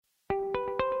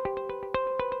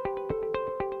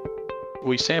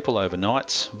We sample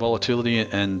overnight's volatility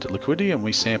and liquidity, and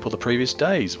we sample the previous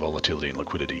day's volatility and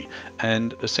liquidity.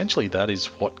 And essentially that is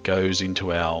what goes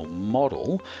into our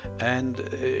model, and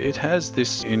it has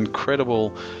this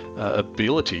incredible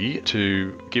ability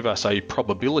to give us a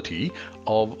probability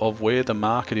of where the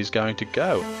market is going to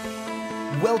go.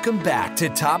 Welcome back to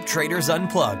Top Traders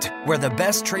Unplugged, where the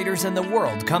best traders in the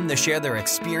world come to share their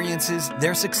experiences,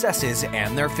 their successes,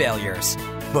 and their failures.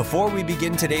 Before we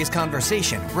begin today's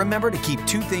conversation, remember to keep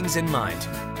two things in mind.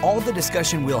 All the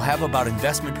discussion we'll have about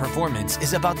investment performance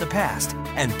is about the past,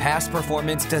 and past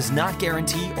performance does not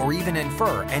guarantee or even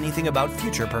infer anything about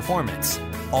future performance.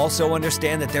 Also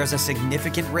understand that there's a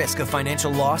significant risk of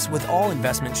financial loss with all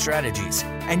investment strategies,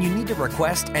 and you need to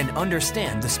request and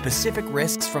understand the specific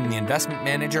risks from the investment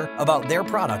manager about their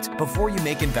product before you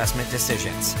make investment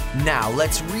decisions. Now,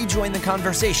 let's rejoin the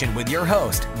conversation with your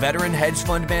host, veteran hedge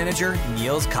fund manager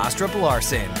Niels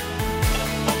Kaastrup-Larsen.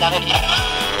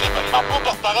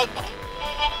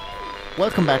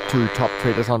 Welcome back to Top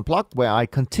Traders Unplugged, where I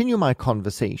continue my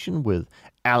conversation with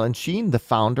Alan Sheen, the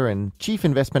founder and chief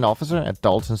investment officer at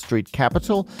Dalton Street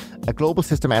Capital, a global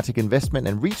systematic investment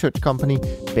and research company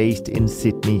based in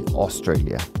Sydney,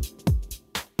 Australia.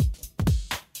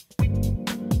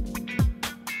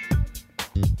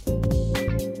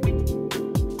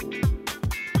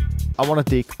 I want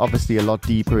to dig obviously a lot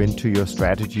deeper into your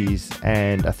strategies,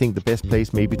 and I think the best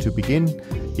place maybe to begin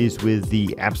is with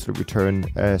the absolute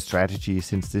return strategy,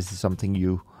 since this is something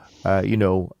you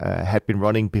had been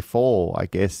running before, I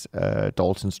guess,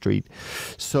 Dalton Street.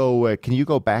 So can you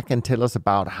go back and tell us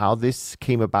about how this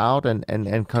came about and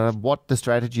kind of what the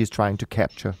strategy is trying to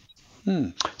capture?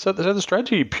 So the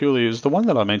strategy purely is the one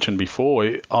that I mentioned before.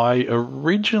 This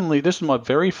is my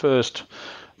very first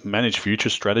managed future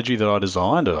strategy that I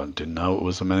designed. I didn't know it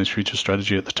was a managed future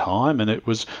strategy at the time, and it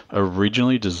was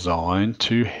originally designed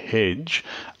to hedge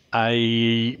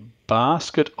a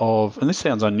basket of, and this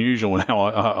sounds unusual now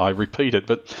I repeat it,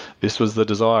 but this was the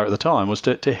desire at the time, was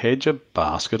to hedge a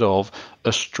basket of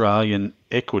Australian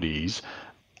equities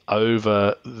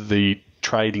over the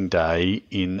trading day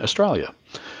in Australia.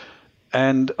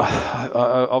 And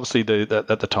obviously, at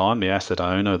the time, the asset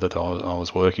owner that I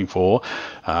was working for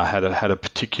had a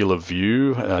particular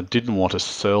view. Didn't want to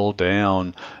sell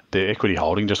down their equity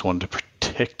holding, just wanted to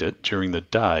protect it during the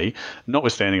day.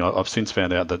 Notwithstanding, I've since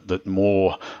found out that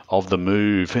more of the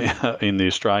move in the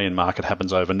Australian market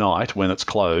happens overnight when it's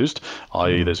closed,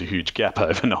 i.e. there's a huge gap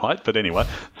overnight. But anyway,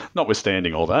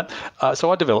 notwithstanding all that, so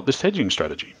I developed this hedging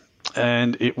strategy,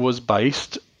 and it was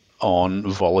based on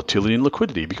volatility and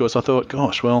liquidity, because I thought,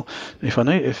 gosh, well,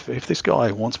 if this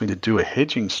guy wants me to do a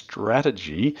hedging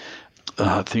strategy,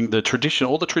 I think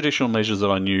all the traditional measures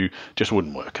that I knew just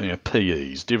wouldn't work.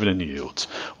 PEs, dividend yields,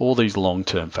 all these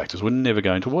long-term factors were never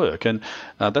going to work. And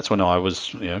that's when I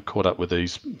was caught up with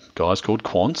these guys called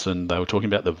quants, and they were talking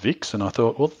about the VIX, and I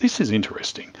thought, well, this is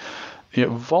interesting.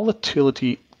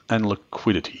 Volatility and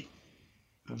liquidity.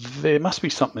 There must be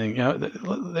something,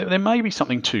 there may be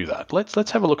something to that.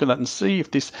 Let's have a look at that and see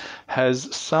if this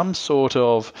has some sort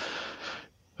of,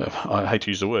 I hate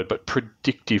to use the word, but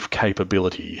predictive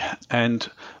capability. And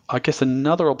I guess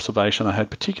another observation I had,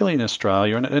 particularly in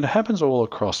Australia, and it happens all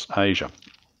across Asia,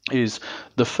 is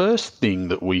the first thing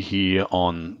that we hear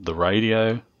on the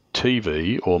radio,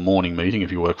 TV, or morning meeting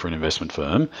if you work for an investment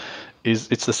firm,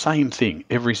 it's the same thing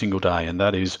every single day, and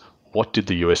that is, what did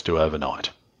the US do overnight?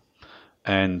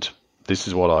 And this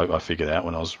is what I figured out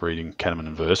when I was reading Kahneman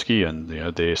and Tversky and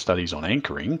their studies on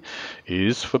anchoring,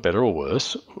 is, for better or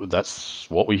worse, that's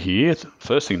what we hear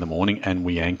first thing in the morning, and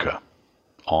we anchor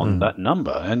on that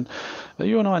number. And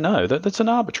you and I know that that's an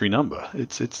arbitrary number.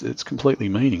 It's completely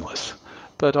meaningless.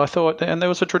 But I thought, and there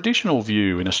was a traditional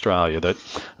view in Australia that,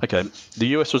 okay, the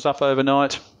US was up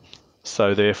overnight,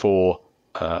 so therefore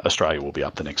Australia will be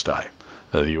up the next day.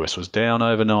 The US was down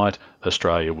overnight,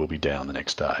 Australia will be down the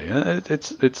next day.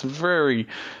 It's very,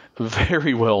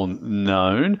 very well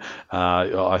known.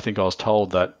 I think I was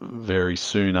told that very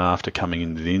soon after coming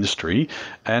into the industry,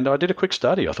 and I did a quick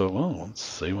study. I thought, well, let's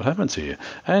see what happens here.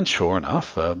 And sure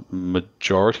enough,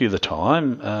 majority of the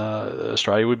time,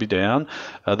 Australia would be down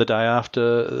the day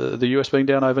after the US being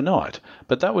down overnight.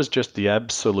 But that was just the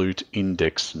absolute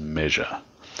index measure.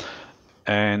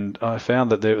 And I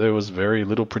found that there was very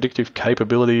little predictive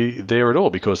capability there at all,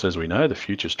 because, as we know, the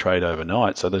futures trade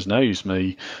overnight. So there's no use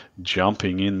me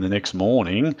jumping in the next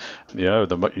morning.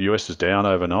 The US is down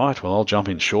overnight. Well, I'll jump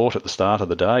in short at the start of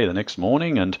the day the next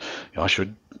morning, and I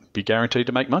should be guaranteed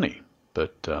to make money.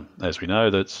 But as we know,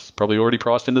 that's probably already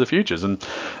priced into the futures, and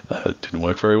it didn't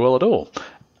work very well at all.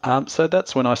 So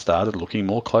that's when I started looking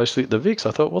more closely at the VIX.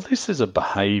 I thought, well, this is a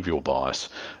behavioural bias.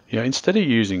 Instead of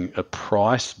using a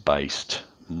price-based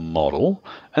model,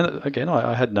 and again,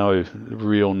 I had no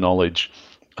real knowledge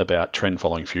about trend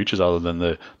following futures other than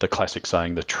the classic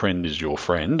saying, the trend is your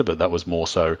friend, but that was more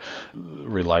so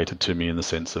related to me in the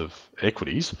sense of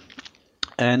equities.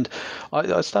 And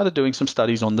I started doing some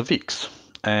studies on the VIX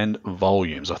and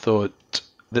volumes. I thought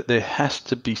that there has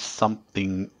to be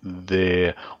something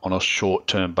there on a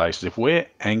short-term basis. If we're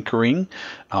anchoring,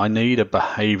 I need a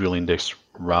behavioural index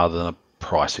rather than a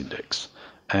price index.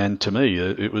 And to me,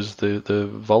 it was the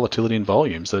volatility in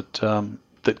volumes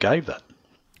that gave that.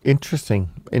 Interesting.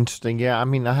 Yeah, I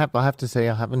mean, I have to say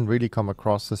I haven't really come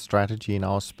across a strategy in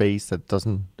our space that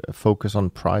doesn't focus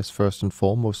on price first and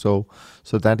foremost. So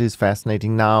that is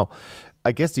fascinating. Now,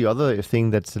 I guess the other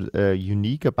thing that's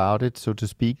unique about it, so to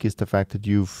speak, is the fact that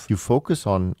you focus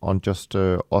on just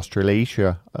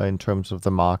Australasia in terms of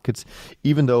the markets,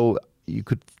 even though you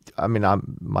could. I mean,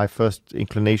 my first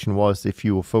inclination was, if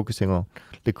you were focusing on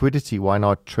liquidity, why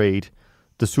not trade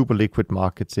the super liquid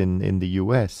markets in the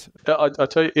US? I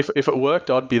tell you, if it worked,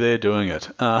 I'd be there doing it.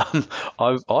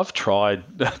 I've tried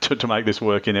to make this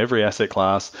work in every asset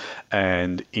class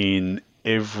and in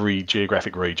every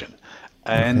geographic region.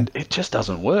 And it just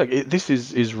doesn't work. This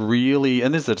is really,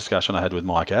 and this is a discussion I had with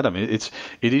Mike Adam. It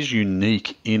is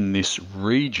unique in this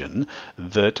region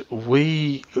that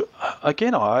we,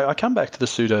 again, I come back to the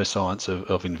pseudoscience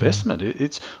of investment.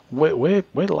 We're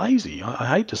lazy. I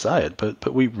hate to say it,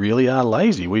 but we really are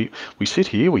lazy. We sit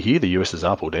here, we hear the US is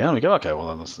up or down, we go, okay,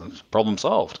 well, that's problem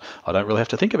solved. I don't really have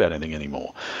to think about anything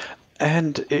anymore.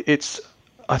 And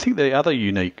I think the other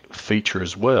unique feature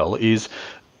as well is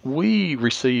we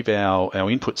receive our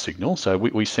input signal. So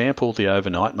we sample the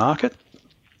overnight market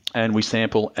and we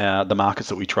sample the markets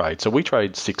that we trade. So we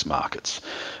trade 6 markets.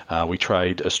 We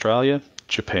trade Australia,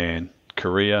 Japan,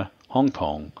 Korea, Hong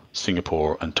Kong,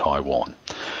 Singapore and Taiwan.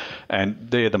 And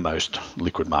they're the most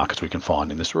liquid markets we can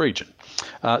find in this region.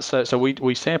 So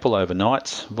we sample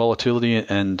overnight's volatility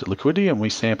and liquidity, and we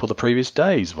sample the previous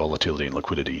day's volatility and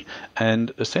liquidity.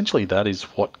 And essentially that is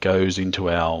what goes into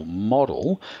our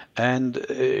model, and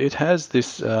it has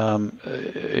this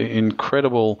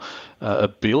incredible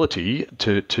ability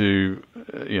to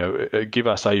give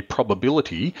us a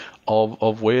probability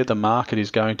of where the market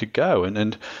is going to go.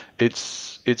 And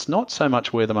it's not so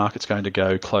much where the market's going to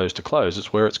go close to close,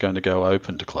 it's where it's going to go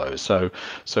open to close. So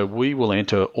we will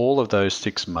enter all of those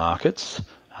 6 markets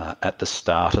at the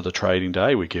start of the trading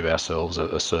day. We give ourselves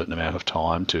a certain amount of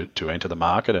time to enter the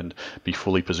market and be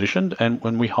fully positioned. And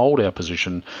when we hold our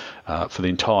position for the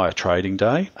entire trading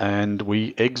day, and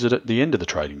we exit at the end of the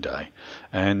trading day.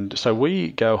 And so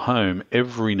we go home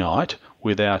every night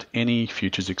without any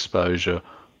futures exposure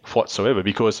whatsoever,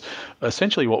 because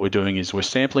essentially what we're doing is we're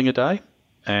sampling a day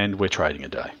and we're trading a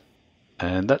day.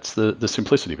 And that's the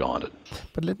simplicity behind it.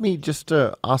 But let me just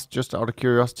ask, just out of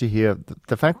curiosity here,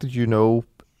 the fact that you know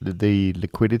the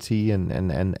liquidity and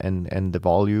the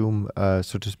volume,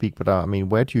 so to speak, but I mean,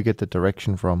 where do you get the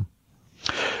direction from?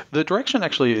 The direction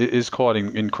actually is quite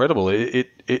incredible.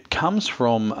 It comes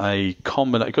from a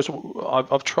combination, because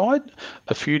I've tried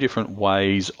a few different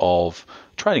ways of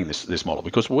trading this model,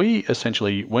 because we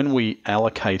essentially, when we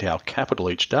allocate our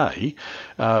capital each day,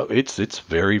 it's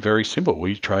very, very simple.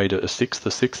 We trade a 6th, a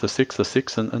 6th, a 6th, a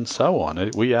 6th, and so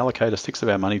on. We allocate a 6th of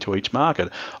our money to each market.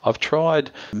 I've tried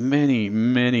many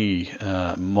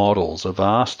models, a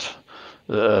vast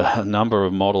a number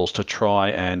of models to try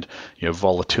and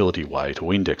volatility weight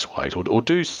or index weight or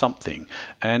do something.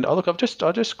 And look, I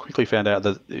just quickly found out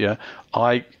that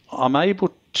I'm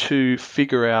able to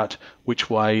figure out which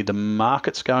way the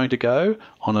market's going to go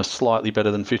on a slightly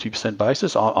better than 50%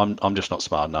 basis. I'm just not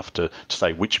smart enough to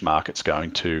say which market's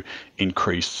going to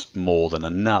increase more than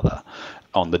another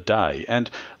on the day. And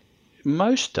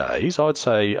most days, I'd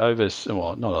say I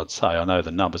know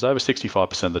the numbers, over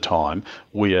 65% of the time,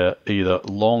 we are either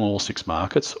long all 6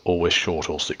 markets or we're short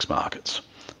all 6 markets.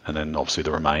 And then obviously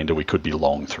the remainder, we could be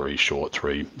long 3, short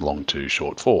 3, long 2,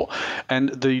 short 4. And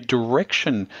the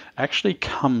direction actually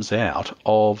comes out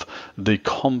of the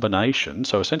combination.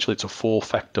 So essentially it's a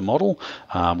 4-factor model.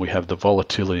 We have the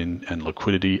volatility and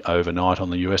liquidity overnight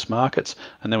on the US markets,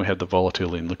 and then we have the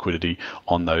volatility and liquidity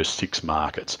on those 6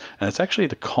 markets. And it's actually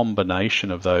the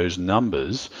combination of those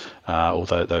numbers or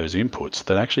those inputs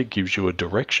that actually gives you a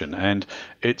direction. And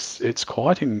it's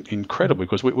quite incredible,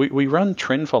 because we run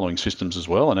trend following systems as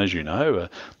well. And as you know,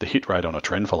 the hit rate on a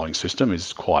trend following system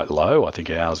is quite low. I think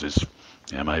ours is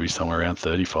maybe somewhere around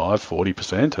 35,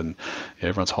 40%, and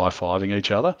everyone's high-fiving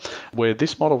each other. Where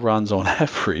this model runs on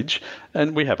average,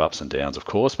 and we have ups and downs, of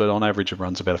course, but on average it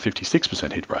runs about a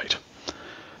 56% hit rate.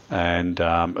 And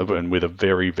with a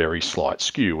very, very slight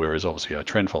skew, whereas obviously our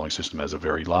trend following system has a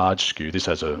very large skew. This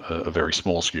has a very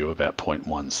small skew, about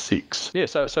 0.16. Yeah,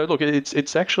 so look,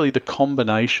 it's actually the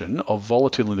combination of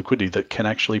volatility and liquidity that can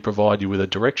actually provide you with a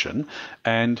direction,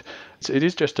 and it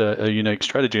is just a unique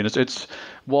strategy. And it's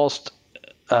whilst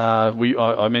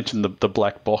I mentioned the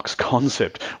black box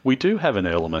concept, we do have an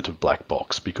element of black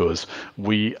box because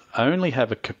we only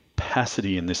have a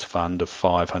capacity in this fund of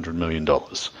 $500 million.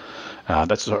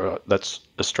 That's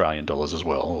Australian dollars as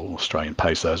well, or Australian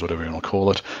pesos, whatever you want to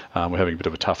call it. We're having a bit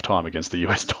of a tough time against the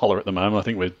US dollar at the moment. I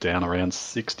think we're down around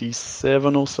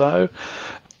 67 or so.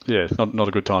 Yeah, not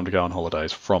a good time to go on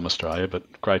holidays from Australia, but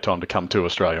great time to come to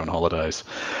Australia on holidays.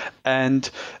 And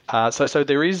so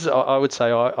there is, I would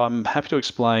say, I'm happy to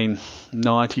explain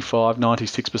 95,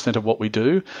 96% of what we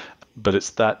do, but it's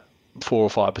that 4 or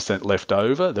 5% left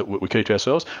over that we keep to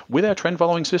ourselves. With our trend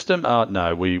following system,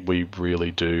 no, we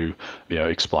really do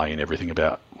explain everything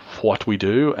about what we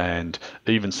do, and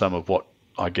even some of what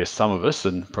I guess some of us,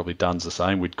 and probably Dunn's the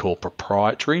same, we'd call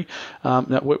proprietary.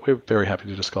 We're very happy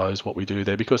to disclose what we do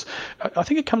there, because I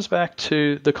think it comes back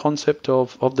to the concept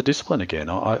of the discipline again.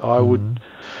 I would,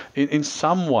 in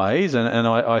some ways, and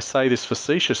I say this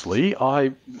facetiously,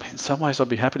 in some ways I'd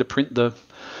be happy to print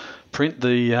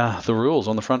the rules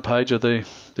on the front page of the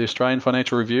Australian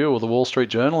Financial Review or the Wall Street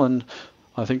Journal, and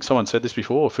I think someone said this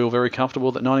before, feel very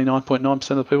comfortable that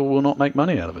 99.9% of the people will not make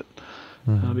money out of it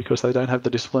because they don't have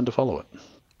the discipline to follow it.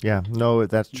 Yeah, no,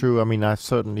 that's true. I mean, I've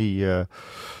certainly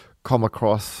come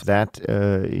across that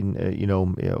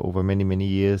over many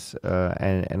years,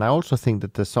 and I also think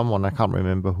that there's someone, I can't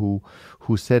remember who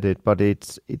said it, but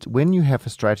it's when you have a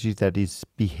strategy that is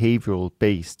behavioral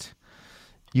based,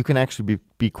 you can actually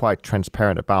be quite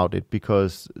transparent about it,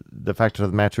 because the fact of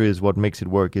the matter is what makes it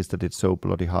work is that it's so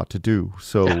bloody hard to do.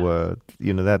 So,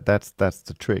 that's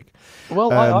the trick.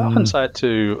 Well, I often say it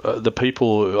to the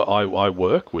people I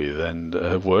work with and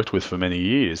have worked with for many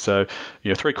years. So,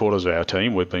 3/4 of our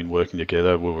team, we've been working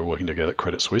together. We were working together at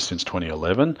Credit Suisse since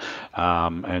 2011,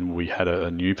 and we had a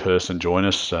new person join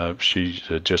us. She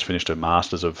just finished her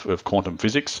Masters of Quantum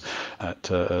Physics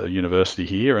at a university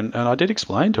here, and I did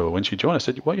explain to her when she joined, I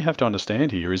said, what you have to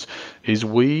understand here is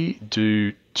we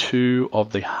do two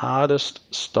of the hardest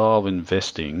style of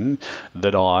investing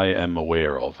that I am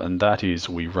aware of, and that is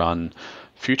we run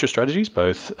future strategies,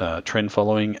 both trend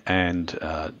following and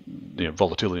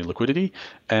volatility and liquidity,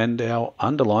 and our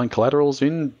underlying collaterals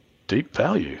in deep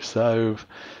value. So,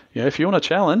 if you want a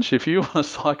challenge, if you want a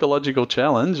psychological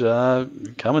challenge,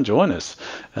 come and join us.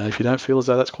 If you don't feel as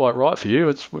though that's quite right for you,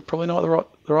 we're probably not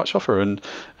the right shop for her. And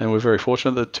we're very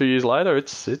fortunate that 2 years later,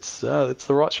 it's the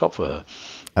right shop for her.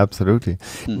 Absolutely.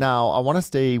 Now, I want to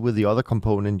stay with the other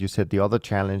component. You said the other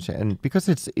challenge, and because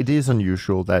it is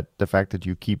unusual that the fact that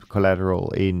you keep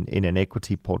collateral in an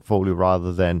equity portfolio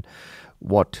rather than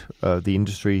what the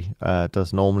industry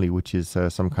does normally, which is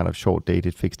some kind of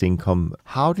short-dated fixed income.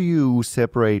 How do you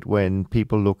separate, when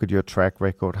people look at your track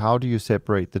record, how do you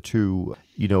separate the two,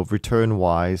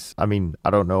 return-wise? I mean, I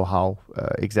don't know how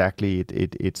exactly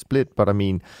it's split, but I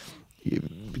mean,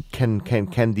 can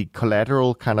the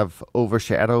collateral kind of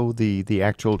overshadow the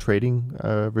actual trading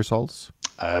results?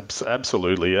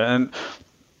 Absolutely. And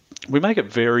we make it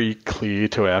very clear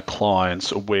to our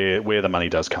clients where the money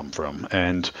does come from,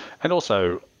 and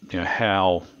also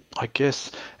how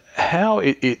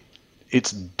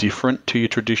it's different to your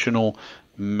traditional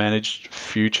managed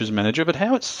futures manager, but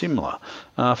how it's similar.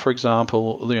 For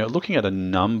example, looking at a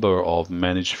number of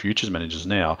managed futures managers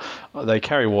now, they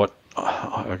carry what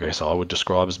I guess I would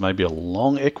describe as maybe a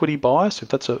long equity bias, if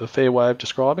that's a fair way of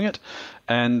describing it.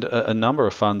 And a number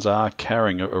of funds are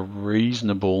carrying a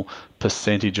reasonable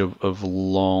percentage of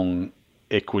long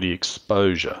equity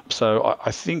exposure. So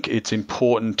I think it's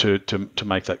important to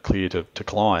make that clear to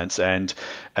clients and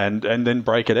then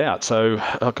break it out. So,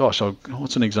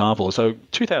 what's an example? So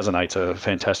 2008's a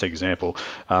fantastic example.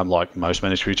 Like most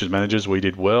managed futures managers, we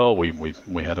did well.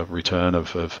 We had a return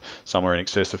of somewhere in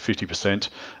excess of 50%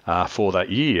 for that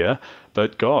year.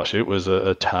 But gosh, it was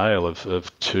a tale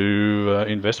of two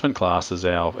investment classes.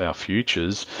 Our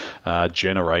futures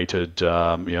generated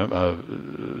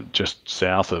just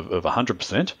south of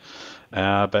 100%,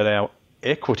 but our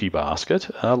equity basket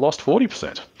lost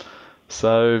 40%.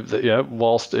 So,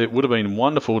 whilst it would have been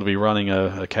wonderful to be running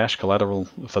a cash collateral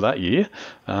for that year,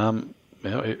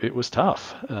 it was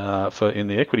tough for in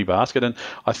the equity basket. And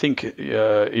I think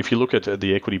if you look at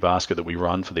the equity basket that we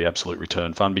run for the absolute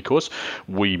return fund, because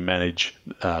we manage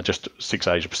just 6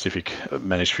 Asia Pacific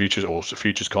managed futures or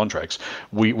futures contracts,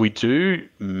 we do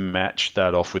match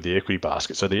that off with the equity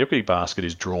basket. So the equity basket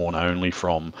is drawn only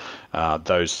from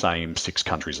those same 6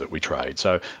 countries that we trade.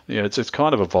 So it's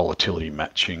kind of a volatility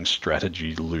matching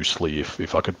strategy loosely,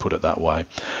 if I could put it that way.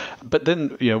 But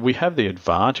then we have the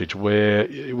advantage where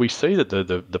we see that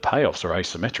the payoffs are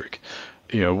asymmetric.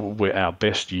 Where our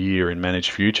best year in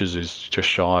managed futures is just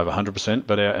shy of 100%,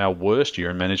 but our worst year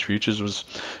in managed futures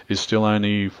is still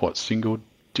only single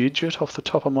digit off the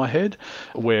top of my head,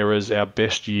 whereas our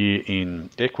best year in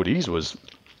equities was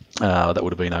that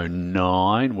would have been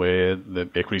 2009, where the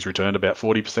equities returned about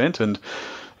 40%, and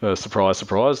surprise,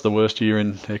 surprise, the worst year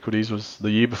in equities was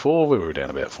the year before, where we were down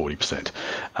about 40%.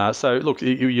 So look,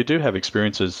 you do have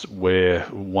experiences where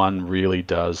one really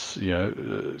does,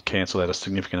 cancel out a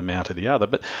significant amount of the other.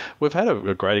 But we've had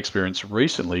a great experience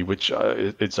recently, which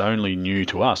it's only new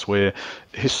to us, where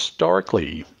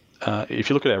historically, if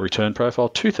you look at our return profile,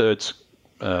 2/3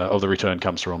 of the return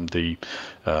comes from the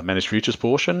managed futures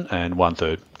portion, and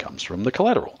 1/3 comes from the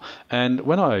collateral. And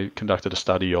when I conducted a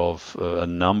study of a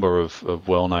number of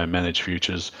well-known managed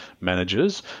futures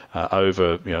managers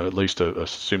over at least a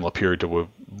similar period to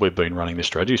we've been running this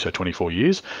strategy, so 24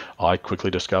 years, I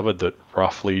quickly discovered that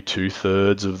roughly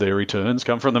 2/3 of their returns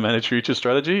come from the managed futures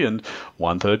strategy, and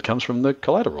 1/3 comes from the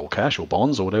collateral, cash or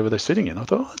bonds or whatever they're sitting in. I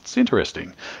thought, it's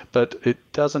interesting, but it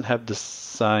doesn't have the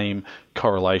same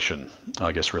correlation,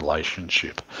 I guess,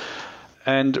 relationship.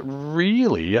 And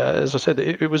really, as I said,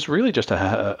 it was really just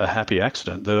a happy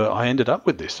accident that I ended up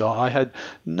with this. I had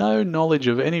no knowledge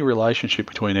of any relationship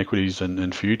between equities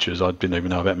and futures. I didn't even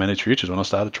know about managed futures when I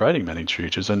started trading managed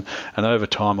futures. And over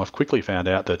time, I've quickly found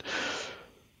out that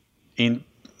in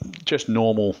just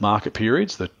normal market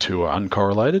periods, the two are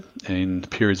uncorrelated. In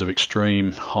periods of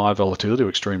extreme high volatility or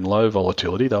extreme low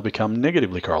volatility, they'll become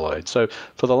negatively correlated. So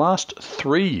for the last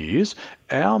 3 years,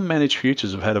 our managed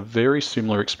futures have had a very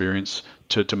similar experience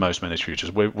to most managed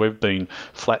futures. We've been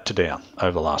flat to down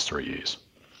over the last 3 years.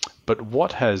 But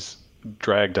what has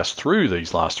dragged us through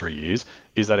these last 3 years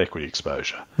is that equity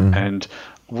exposure. And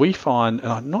we find,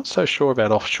 and I'm not so sure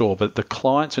about offshore, but the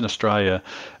clients in Australia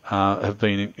have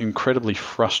been incredibly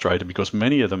frustrated because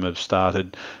many of them have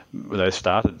started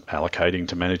allocating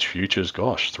to managed futures,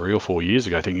 3 or 4 years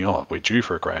ago, thinking, we're due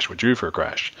for a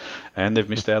crash. And they've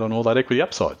missed out on all that equity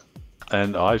upside.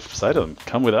 And I say to them,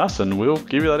 come with us and we'll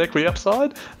give you that equity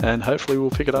upside, and hopefully we'll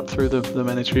pick it up through the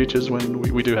managed futures when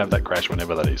we do have that crash,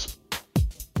 whenever that is.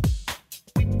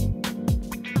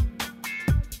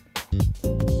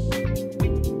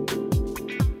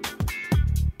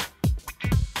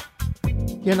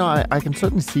 I can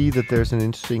certainly see that there's an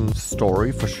interesting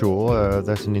story for sure.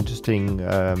 There's an interesting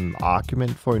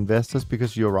argument for investors,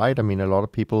 because you're right. I mean, a lot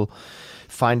of people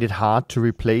find it hard to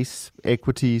replace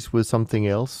equities with something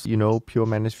else, pure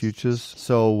managed futures.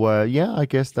 So I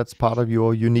guess that's part of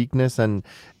your uniqueness. And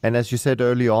as you said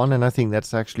early on, and I think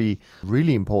that's actually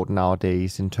really important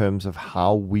nowadays in terms of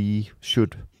how we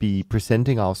should be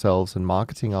presenting ourselves and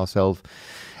marketing ourselves.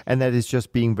 And that is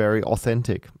just being very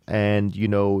authentic. And,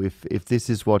 if this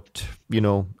is what,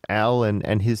 Al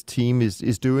and his team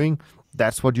is doing,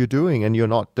 that's what you're doing, and you're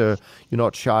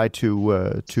not shy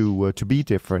to be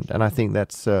different. And I think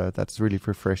that's really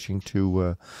refreshing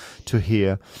to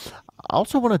hear. I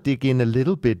also want to dig in a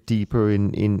little bit deeper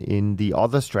in the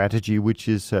other strategy, which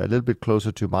is a little bit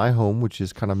closer to my home, which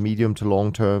is kind of medium to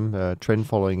long term trend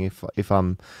following, if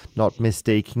I'm not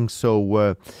mistaken.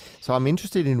 So I'm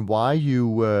interested in why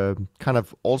you kind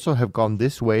of also have gone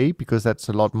this way, because that's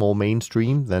a lot more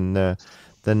mainstream than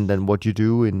what you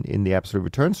do in the absolute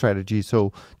return strategy.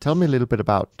 So tell me a little bit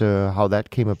about how that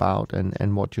came about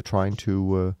and what you're trying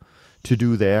to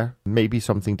do there. Maybe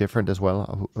something different as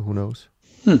well. Who knows?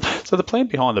 So the plan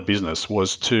behind the business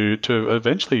was to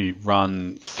eventually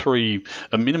run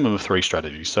a minimum of 3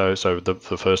 strategies. So the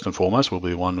first and foremost will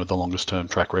be the one with the longest term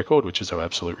track record, which is our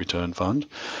absolute return fund,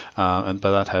 but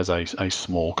that has a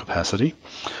small capacity.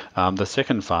 The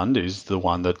second fund is the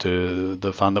one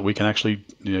the fund that we can actually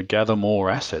gather more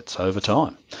assets over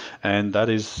time, and that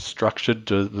is structured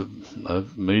to a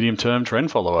medium term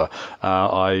trend follower.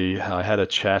 I had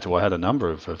a number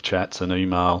of chats and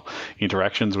email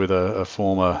interactions with a former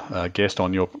former guest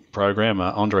on your program,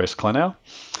 Andreas Klenau.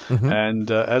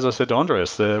 And as I said to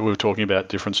Andreas, we were talking about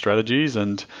different strategies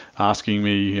and asking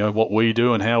me what we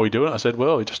do and how we do it. I said,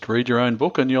 well, just read your own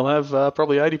book and you'll have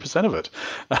probably 80% of it.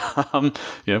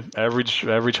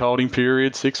 Average holding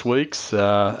period, 6 weeks,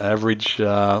 average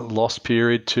loss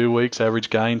period, 2 weeks, average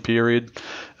gain period,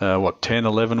 10,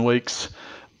 11 weeks.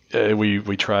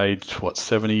 We trade,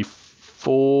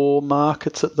 74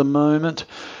 markets at the moment.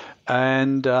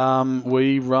 And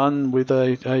we run with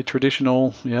a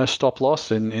traditional stop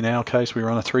loss. In our case, we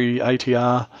run a 3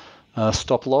 ATR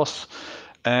stop loss.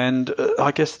 And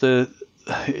I guess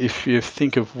if you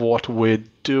think of what we're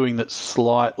doing that's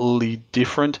slightly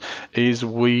different is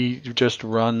we just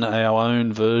run our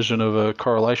own version of a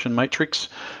correlation matrix,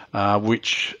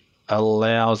 which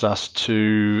allows us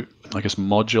to, I guess,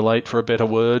 modulate, for a better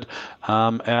word,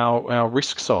 our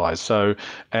risk size. So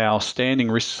our standing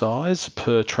risk size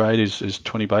per trade is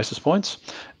 20 basis points.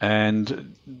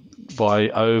 And by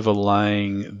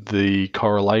overlaying the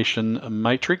correlation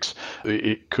matrix,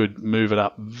 it could move it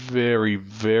up very,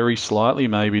 very slightly,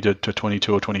 maybe to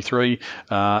 22 or 23.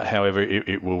 However,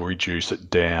 it will reduce it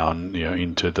down,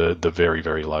 into the very,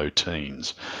 very low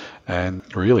teens. And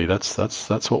really, that's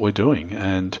what we're doing.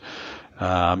 And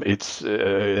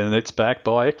it's backed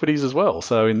by equities as well.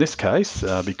 So in this case,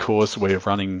 because we're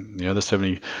running the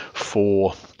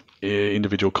 74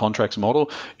 individual contracts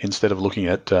model, instead of looking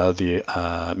at the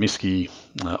MSCI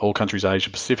All Countries Asia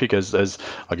Pacific as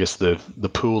I guess the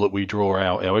pool that we draw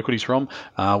our equities from,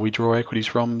 we draw equities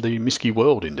from the MSCI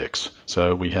World Index.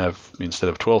 So we have, instead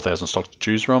of 12,000 stocks to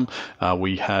choose from,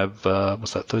 we have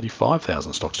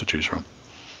 35,000 stocks to choose from.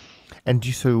 And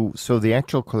so the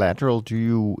actual collateral, do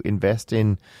you invest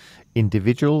in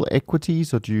individual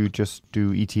equities, or do you just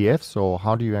do ETFs, or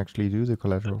how do you actually do the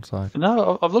collateral side?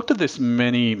 No, I've looked at this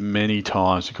many, many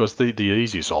times, because the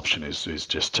easiest option is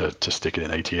just to stick it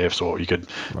in ETFs, or you could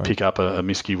pick up a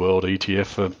MSCI World ETF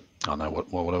for, I don't know,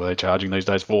 what are they charging these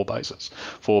days? 4 basis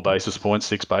points,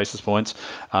 6 basis points.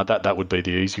 That would be the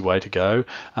easy way to go.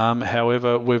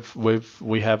 However,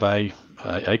 we have a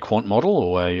quant model,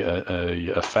 or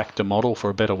a factor model, for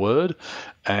a better word,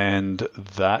 and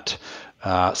that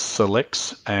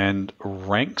selects and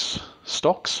ranks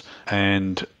stocks.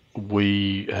 And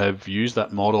we have used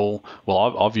that model.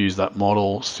 Well, I've used that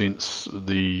model since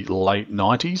the late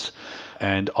 90s,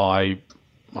 and I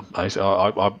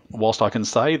whilst I can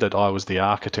say that I was the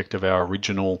architect of our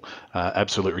original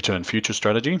absolute return future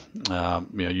strategy,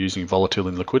 using volatility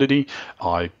and liquidity,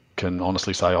 I can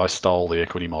honestly say I stole the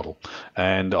equity model,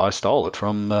 and I stole it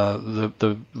from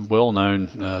the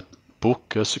well-known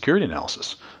book Security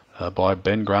Analysis by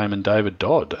Ben Graham and David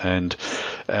Dodd. And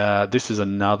this is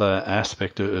another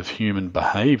aspect of human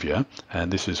behaviour,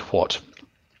 and this is what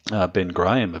Ben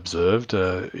Graham observed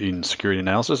in Security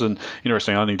Analysis. And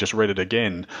interesting, I only just read it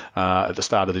again at the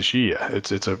start of this year. It's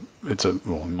well,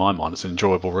 in my mind, it's an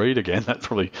enjoyable read. Again, that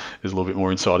probably is a little bit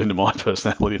more insight into my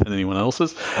personality than anyone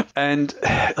else's. And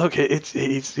look,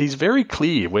 he's very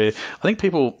clear. Where I think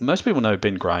most people know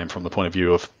Ben Graham from the point of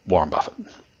view of Warren Buffett.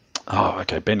 Oh,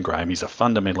 okay, Ben Graham, he's a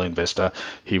fundamental investor.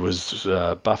 He was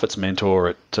Buffett's mentor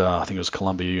at, I think it was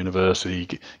Columbia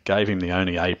University, gave him the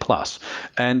only A+.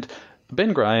 And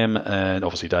Ben Graham and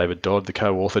obviously David Dodd, the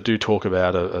co-author, do talk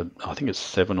about I think it's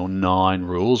 7 or 9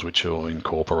 rules which will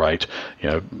incorporate,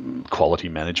 quality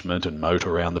management and moat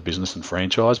around the business and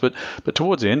franchise. But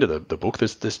towards the end of the book,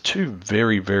 there's 2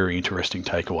 very, very interesting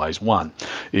takeaways. One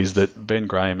is that Ben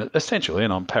Graham, essentially,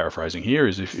 and I'm paraphrasing here,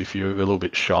 is if you're a little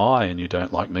bit shy and you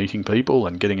don't like meeting people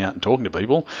and getting out and talking to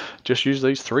people, just use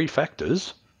these 3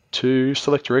 factors to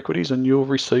select your equities, and you'll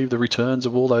receive the returns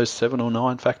of all those 7 or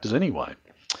 9 factors anyway.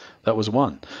 That was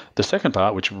one. The second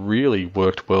part, which really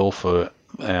worked well for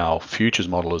our futures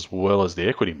model as well as the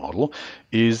equity model,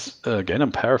 is, again,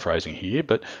 I'm paraphrasing here,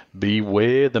 but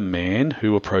beware the man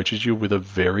who approaches you with a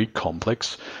very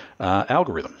complex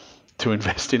algorithm to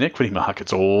invest in equity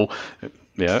markets, or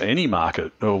any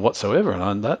market or whatsoever.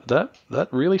 And that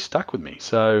really stuck with me.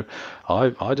 So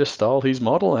I just stole his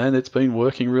model, and it's been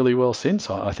working really well since.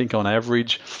 I think on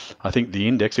average, I think the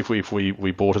index, if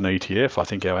we bought an ETF, I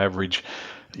think our average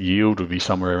yield would be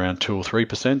somewhere around 2 or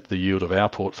 3%. The yield of our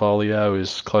portfolio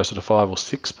is closer to 5 or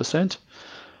 6%.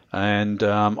 And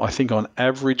I think on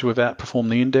average we've outperformed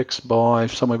the index by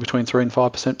somewhere between 3 and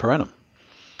 5% per annum.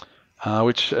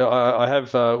 Which I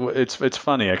have, it's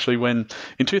funny actually, when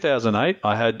in 2008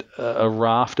 I had a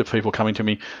raft of people coming to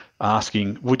me,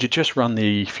 asking, would you just run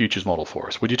the futures model for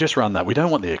us? Would you just run that? We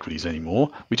don't want the equities anymore.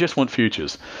 We just want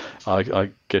futures. I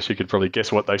guess you could probably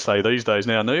guess what they say these days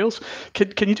now, Niels.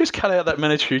 Can you just cut out that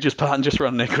managed futures part and just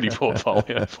run an equity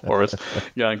portfolio for us?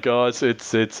 Guys,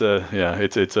 it's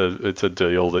a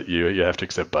deal that you have to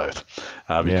accept both,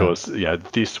 because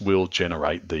this will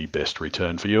generate the best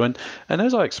return for you. And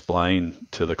as I explain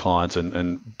to the clients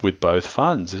and with both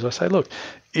funds, is I say, look,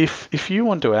 if you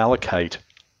want to allocate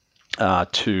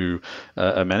to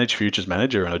a managed futures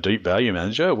manager and a deep value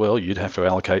manager, well, you'd have to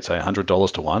allocate, say,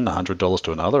 $100 to one, $100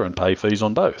 to another, and pay fees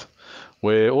on both.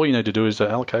 Where all you need to do is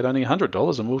allocate only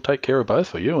 $100, and we'll take care of both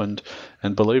for you. And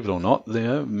believe it or not,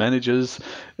 managers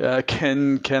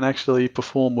can actually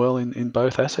perform well in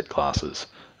both asset classes.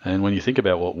 And when you think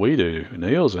about what we do,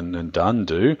 Niels and Dunn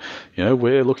do,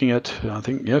 we're looking at, I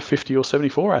think, 50 or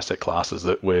 74 asset classes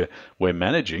that we're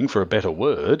managing, for a better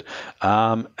word,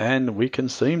 and we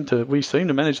seem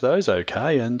to manage those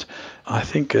okay. And I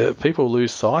think people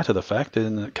lose sight of the fact,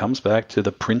 and it comes back to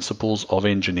the principles of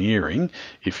engineering.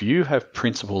 If you have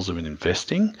principles of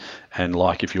investing, and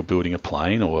like if you're building a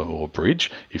plane or a bridge,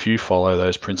 if you follow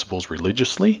those principles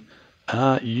religiously,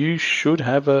 you should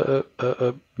have the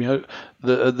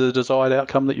desired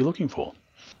outcome that you're looking for.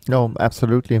 No,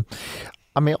 absolutely.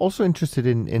 I'm also interested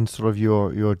in sort of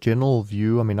your general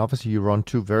view. I mean, obviously you run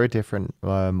two very different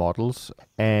models,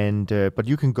 and but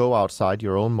you can go outside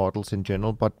your own models in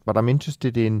general. But I'm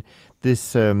interested in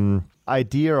this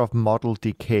idea of model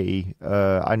decay.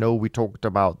 I know we talked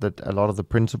about that a lot of the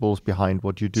principles behind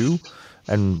what you do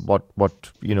and what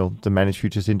the managed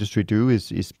futures industry do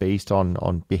is based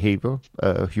on behavior,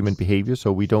 human behavior.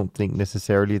 So we don't think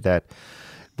necessarily that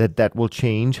will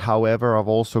change. However, I've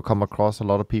also come across a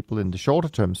lot of people in the shorter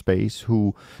term space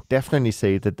who definitely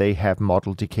say that they have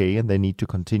model decay and they need to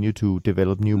continue to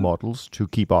develop new models to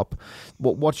keep up.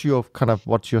 What's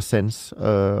your sense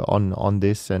on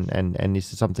this, and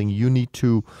is it something you need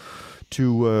to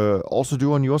also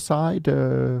do on your side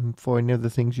for any of the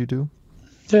things you do?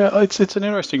 Yeah, it's an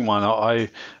interesting one. I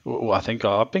think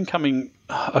I've been coming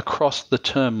across the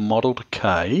term model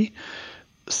decay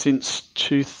since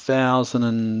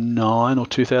 2009 or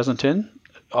 2010.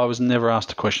 I was never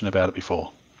asked a question about it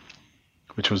before,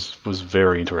 which was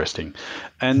very interesting.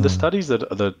 And the studies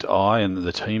that I and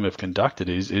the team have conducted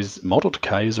is model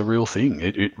decay is a real thing.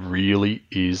 It really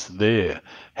is there.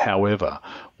 However,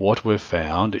 what we've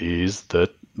found is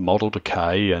that model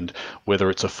decay, and whether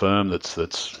it's a firm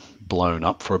that's blown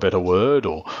up, for a better word,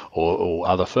 or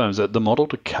other firms, that the model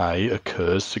decay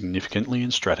occurs significantly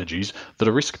in strategies that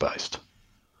are risk-based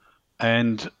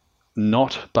and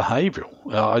not behavioural.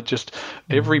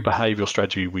 Every behavioural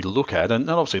strategy we look at, and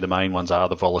obviously the main ones are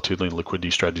the volatility and liquidity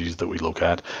strategies that we look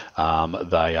at.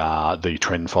 They are the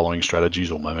trend-following strategies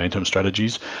or momentum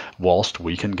strategies, whilst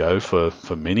we can go for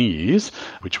many years,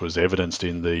 which was evidenced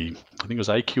in I think it was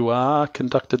AQR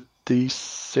conducted the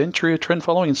century of trend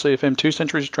following, and CFM 2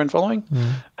 centuries of trend following.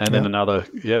 And then another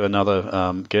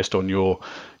guest on your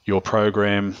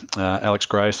program, Alex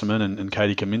Grayson and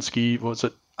Katie Kaminsky, was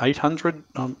it 800?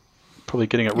 I'm probably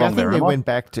getting it wrong there. I think they went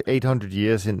back to 800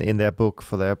 years in their book,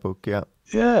 for their book, yeah.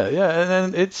 Yeah,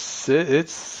 and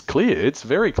it's clear. It's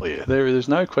very clear. There's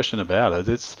no question about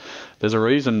it. There's a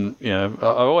reason. I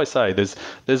always say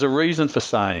there's a reason for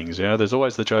sayings. There's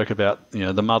always the joke about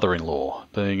the mother-in-law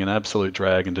being an absolute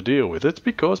dragon to deal with. It's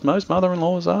because most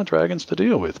mother-in-laws are dragons to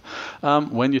deal with.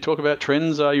 When you talk about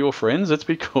trends are your friends, it's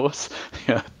because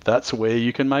that's where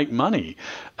you can make money.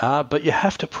 But you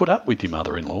have to put up with your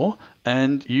mother-in-law,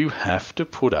 and you have to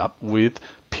put up with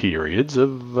periods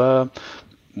of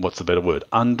what's the better word?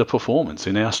 Underperformance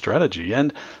in our strategy.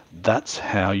 And that's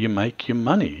how you make your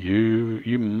money.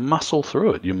 You muscle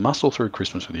through it. You muscle through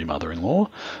Christmas with your mother-in-law.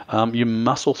 You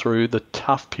muscle through the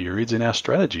tough periods in our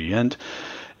strategy. And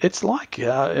it's like,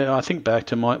 I think back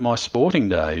to my sporting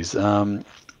days. I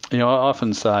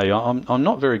often say I'm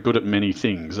not very good at many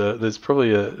things. There's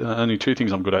probably only two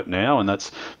things I'm good at now, and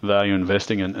that's value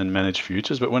investing and managed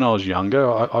futures. But when I was younger,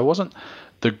 I wasn't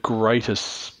the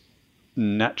greatest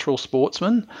natural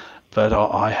sportsman, but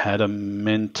I had a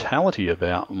mentality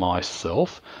about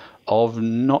myself of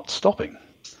not stopping.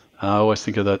 I always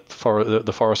think of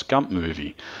the Forrest Gump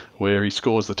movie, where he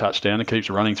scores the touchdown and keeps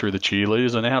running through the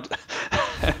cheerleaders and out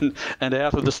and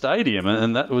out of the stadium,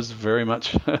 and that was very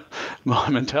much my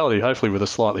mentality. Hopefully, with a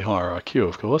slightly higher IQ,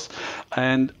 of course.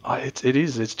 And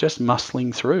it's just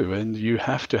muscling through, and you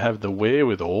have to have the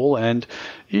wherewithal, and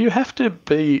you have to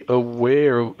be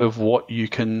aware of what you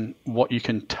can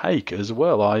take as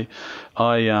well.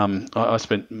 I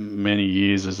spent many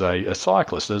years as a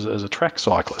cyclist, as a track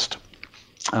cyclist.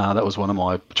 That was one of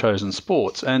my chosen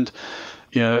sports. And,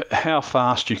 how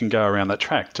fast you can go around that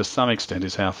track to some extent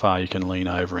is how far you can lean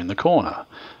over in the corner.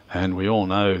 And we all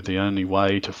know the only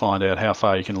way to find out how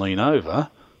far you can lean over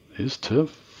is to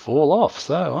fall off.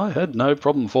 So I had no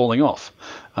problem falling off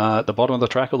at the bottom of the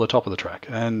track or the top of the track.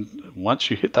 And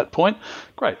once you hit that point,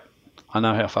 great. I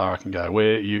know how far I can go.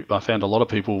 I found a lot of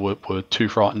people were too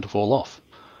frightened to fall off.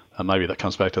 And maybe that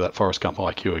comes back to that Forrest Gump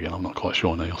IQ again. I'm not quite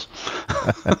sure, Niels.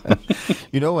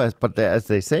 As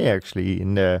they say, actually,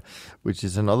 which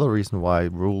is another reason why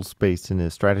rules-based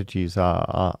strategies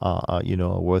are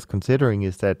worth considering,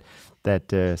 is that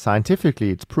scientifically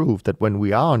it's proved that when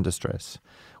we are under stress,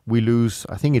 we lose,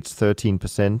 I think it's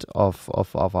 13% of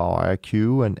our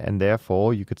IQ, and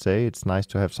therefore you could say it's nice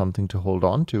to have something to hold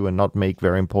on to and not make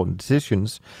very important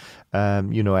decisions,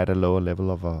 at a lower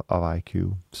level of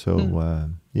IQ. So,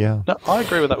 yeah. No, I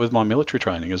agree with that with my military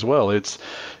training as well. It's,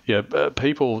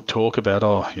 people talk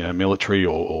about, military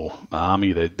or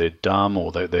army, they're dumb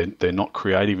or they're not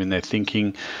creative in their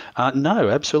thinking. No,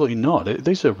 absolutely not.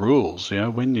 These are rules.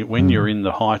 When you're in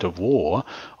the height of war,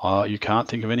 you can't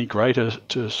think of any greater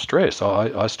to stress.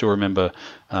 I still remember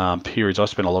periods. I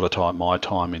spent a lot of my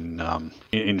time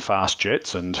in fast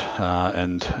jets and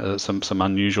some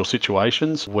unusual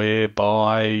situations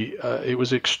whereby it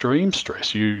was extreme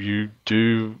stress. You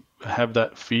do have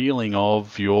that feeling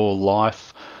of your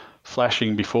life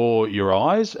flashing before your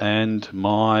eyes, and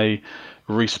my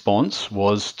response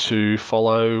was to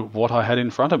follow what I had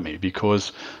in front of me,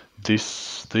 because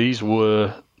these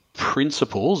were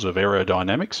principles of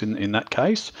aerodynamics in that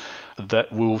case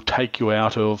that will take you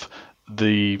out of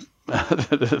the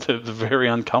very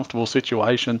uncomfortable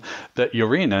situation that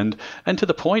you're in, and to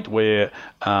the point where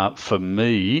for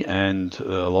me and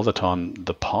a lot of the time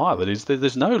the pilot is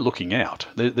there's no looking out,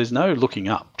 there's no looking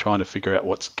up trying to figure out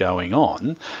what's going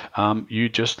on. You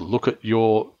just look at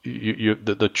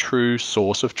the true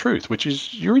source of truth, which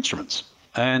is your instruments.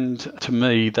 And to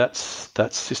me, that's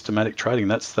systematic trading.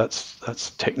 That's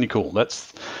technical.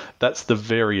 That's the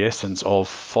very essence of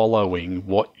following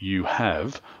what you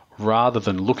have, rather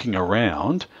than looking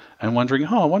around and wondering,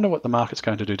 I wonder what the market's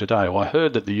going to do today. Or I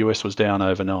heard that the US was down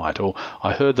overnight, or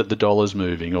I heard that the dollar's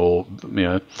moving, or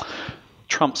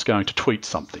Trump's going to tweet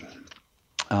something.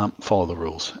 Follow the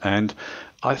rules. And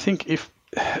I think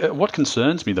what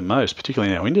concerns me the most,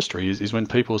 particularly in our industry, is when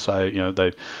people say,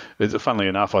 funnily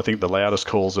enough, I think the loudest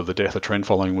calls of the death of trend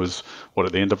following was,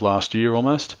 at the end of last year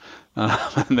almost.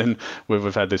 And then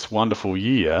we've had this wonderful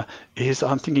year,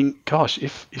 I'm thinking, gosh,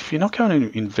 if you're not going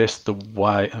to invest the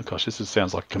way, this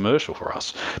sounds like a commercial for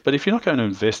us, but if you're not going to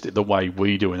invest it the way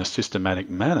we do in a systematic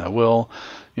manner, well,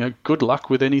 good luck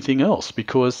with anything else,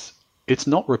 because it's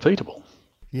not repeatable.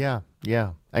 Yeah.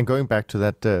 And going back to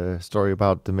that story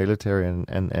about the military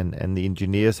and the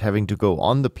engineers having to go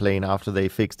on the plane after they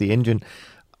fix the engine,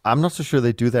 I'm not so sure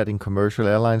they do that in commercial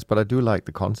airlines, but I do like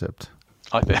the concept.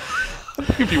 I think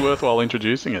it'd be worthwhile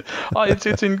introducing it.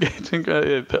 It's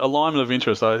in alignment of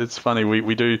interest. It's funny,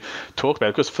 we do talk about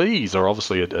it because fees are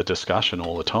obviously a discussion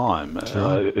all the time.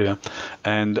 Sure.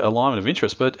 And alignment of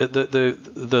interest. But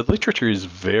the literature is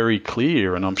very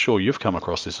clear, and I'm sure you've come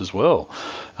across this as well,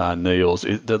 Niels.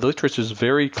 The literature is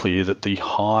very clear that the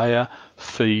higher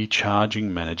fee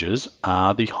charging managers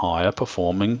are the higher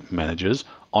performing managers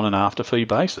on an after fee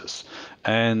basis.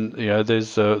 And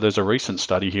there's a recent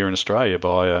study here in Australia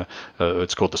by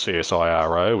it's called the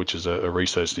CSIRO, which is a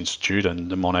research institute,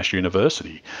 and Monash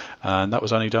University, and that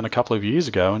was only done a couple of years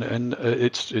ago, and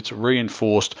it's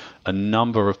reinforced a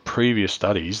number of previous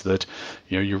studies that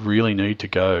you really need to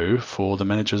go for the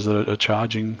managers that are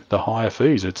charging the higher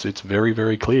fees. It's very,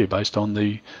 very clear based on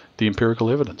the empirical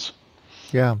evidence.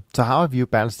 Yeah. So how have you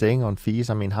balanced staying on fees?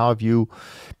 I mean, how have you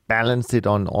balanced it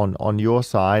on your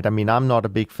side? I mean, I'm not a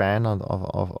big fan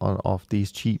of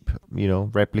these cheap,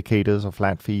 replicators or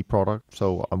flat fee products.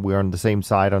 So we're on the same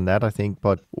side on that, I think.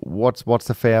 But what's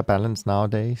the fair balance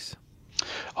nowadays?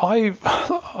 I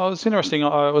was interesting.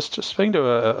 I was just speaking to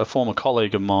a former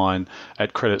colleague of mine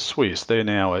at Credit Suisse. They're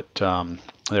now at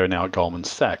Goldman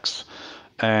Sachs.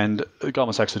 And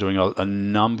Goldman Sachs are doing a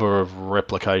number of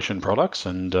replication products,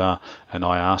 and I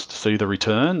asked to see the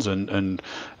returns, and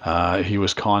he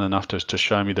was kind enough to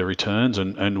show me the returns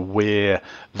and where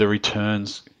the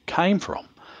returns came from.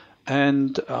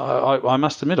 And I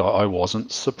must admit, I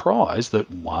wasn't surprised that,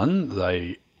 one,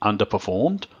 they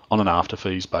underperformed on an after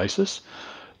fees basis.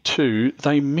 Two,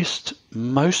 they missed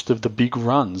most of the big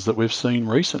runs that we've seen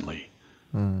recently.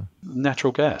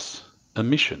 Natural gas,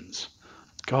 emissions.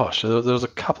 Gosh, there was a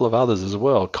couple of others as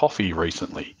well. Coffee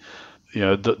recently.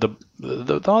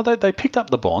 they picked up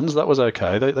the bonds. That was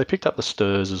okay. They picked up the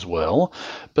stirs as well.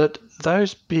 But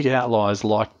those big outliers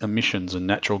like emissions and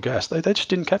natural gas, they just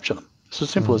didn't capture them. It's as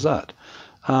simple as that.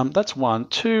 That's one.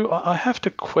 Two, I have to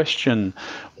question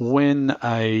when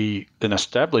an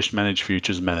established managed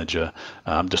futures manager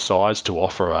decides to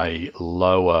offer a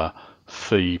lower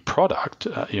fee product.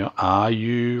 Are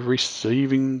you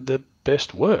receiving the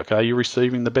best work? Are you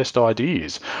receiving the best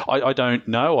ideas? I don't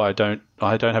know. I don't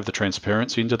have the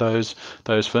transparency into those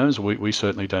firms. We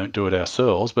certainly don't do it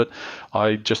ourselves. But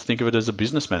I just think of it as a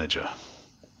business manager.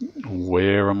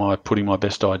 Where am I putting my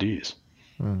best ideas?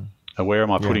 Where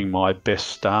am I putting my best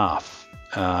staff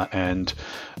and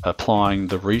applying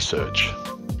the research?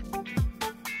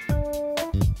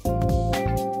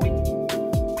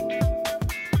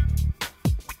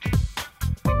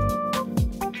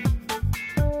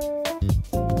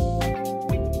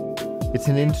 It's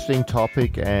an interesting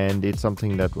topic, and it's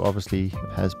something that obviously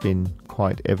has been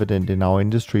quite evident in our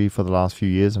industry for the last few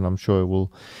years, and I'm sure it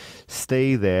will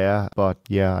stay there. But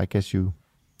yeah, I guess you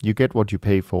get what you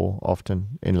pay for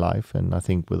often in life, and I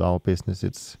think with our business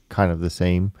it's kind of the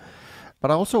same. But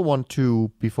I also want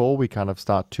to, before we kind of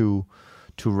start to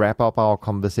wrap up our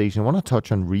conversation, I want to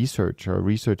touch on research.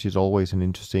 Research is always an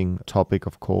interesting topic,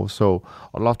 of course. So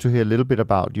I'd love to hear a little bit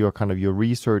about your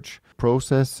research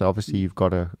process. Obviously, you've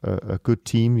got a good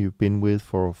team you've been with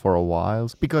for a while,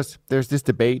 because there's this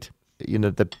debate,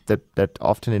 that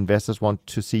often investors want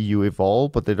to see you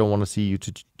evolve, but they don't want to see you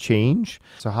to change.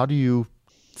 So how do you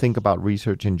think about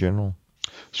research in general?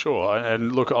 Sure,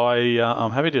 and look,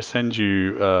 I'm happy to send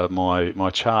you my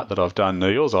chart that I've done,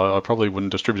 Niels. I probably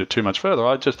wouldn't distribute it too much further.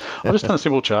 I've just done a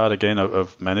simple chart again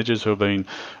of managers who have been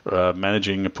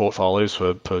managing portfolios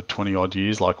for 20 odd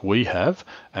years, like we have,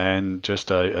 and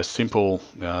just a simple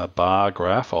bar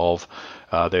graph of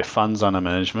their funds under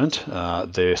management,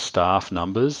 their staff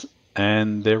numbers,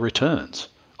 and their returns.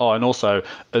 Oh, and also,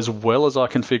 as well as I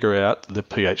can figure out, the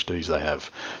PhDs they have.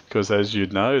 Because as you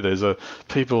know,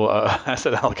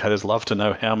 asset allocators love to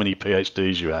know how many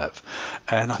PhDs you have.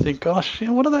 And I think, gosh,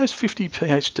 what are those 50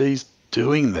 PhDs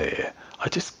doing there? I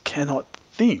just cannot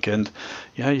think. And,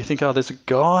 you think, there's a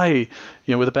guy,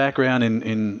 with a background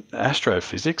in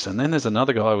astrophysics, and then there's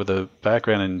another guy with a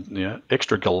background in,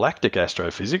 extragalactic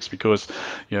astrophysics, because,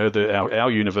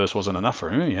 our universe wasn't enough for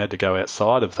him. He had to go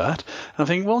outside of that. And I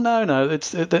think, well, no,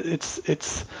 it's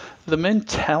the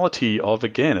mentality of,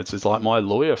 again, it's like my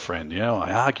lawyer friend.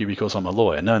 I argue because I'm a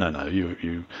lawyer. No.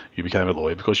 You became a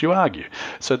lawyer because you argue.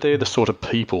 So they're the sort of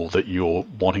people that you're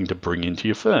wanting to bring into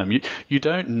your firm. You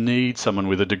don't need someone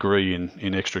with a degree in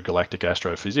extragalactic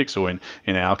astrophysics, or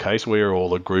in our case, we're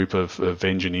all a group of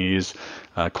engineers,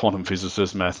 quantum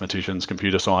physicists, mathematicians,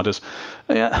 computer scientists.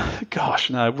 Gosh,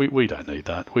 no, we don't need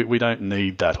that. We don't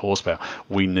need that horsepower.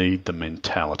 We need the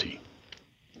mentality.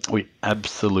 We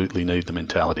absolutely need the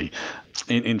mentality.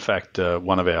 In fact,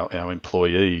 one of our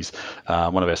employees,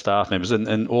 one of our staff members,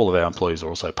 and all of our employees are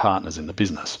also partners in the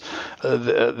business.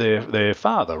 Their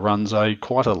father runs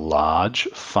quite a large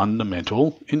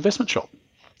fundamental investment shop.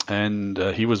 And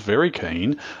he was very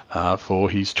keen for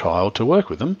his child to work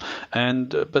with them,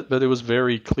 but it was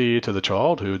very clear to the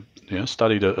child, who had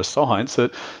studied a science,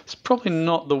 that it's probably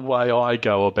not the way I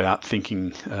go about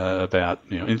thinking about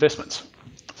investments.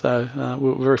 So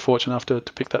we were very fortunate enough to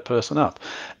pick that person up.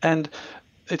 And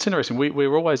it's interesting, we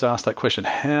were always asked that question: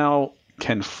 how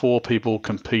can 4 people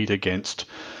compete against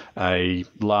a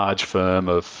large firm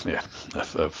of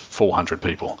 400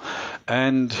 people?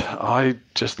 And I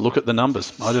just look at the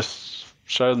numbers. I just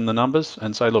show them the numbers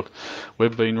and say, look,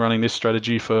 we've been running this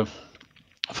strategy for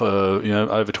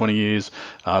over 20 years.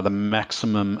 The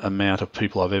maximum amount of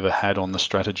people I've ever had on the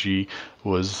strategy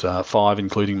was 5,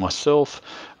 including myself.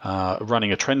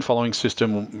 Running a trend following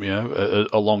system,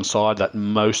 alongside that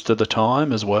most of the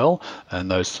time as well.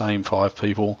 And those same 5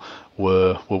 people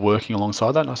were working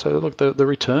alongside that. And I said, look, the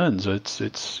returns,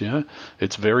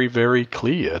 it's very, very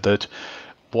clear that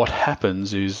what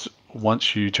happens is,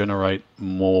 once you generate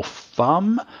more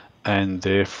FUM and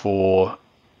therefore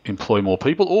employ more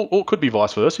people, or it could be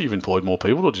vice versa, you've employed more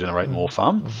people to generate more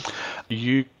FUM,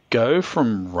 you go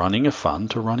from running a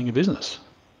fund to running a business.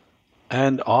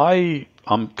 And I'm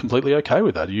completely okay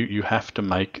with that. You have to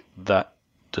make that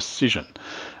decision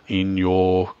in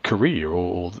your career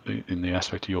or in the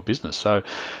aspect of your business. So,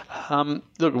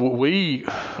 look, we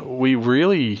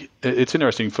really, it's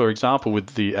interesting. For example,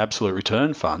 with the absolute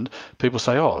return fund, people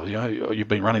say, "Oh, you've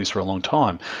been running this for a long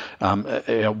time.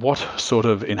 What sort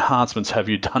of enhancements have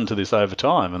you done to this over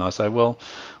time?" And I say, "Well,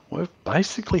 we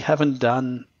basically haven't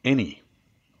done any."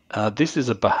 This is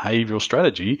a behavioural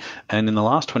strategy, and in the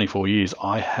last 24 years,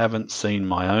 I haven't seen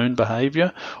my own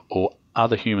behaviour or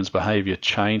other humans' behaviour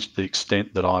change to the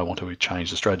extent that I want to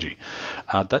change the strategy.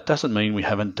 That doesn't mean we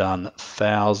haven't done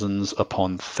thousands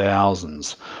upon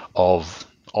thousands of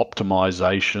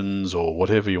optimizations or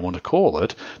whatever you want to call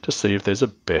it to see if there's a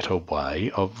better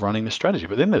way of running the strategy.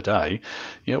 But at the end of the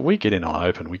day, we get in on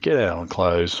open, we get out on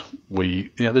close.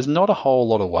 There's not a whole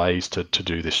lot of ways to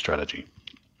do this strategy.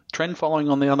 Trend following,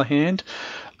 on the other hand,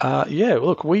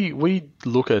 look, we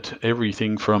look at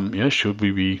everything from, should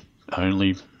we be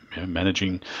only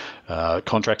managing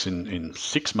contracts in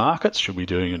 6 markets? Should we be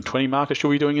doing it in 20 markets? Should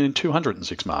we be doing it in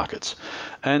 206 markets?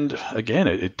 And again,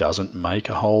 it doesn't make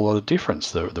a whole lot of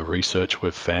difference. The research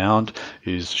we've found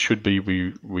is, should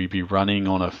we be running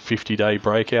on a 50-day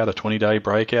breakout, a 20-day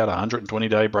breakout, a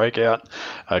 120-day breakout,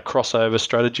 a crossover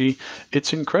strategy?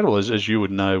 It's incredible, as you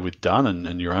would know with Dunn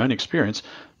and your own experience.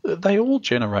 They all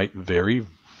generate very,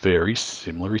 very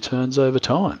similar returns over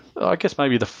time. I guess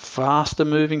maybe the faster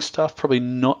moving stuff, probably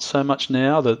not so much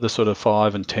now. The sort of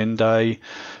 5 and 10 day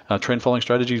trend following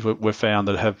strategies we've found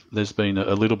that there's been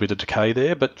a little bit of decay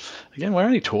there. But again, we're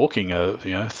only talking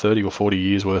 30 or 40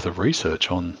 years worth of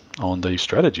research on these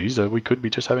strategies. We could be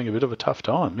just having a bit of a tough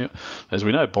time. As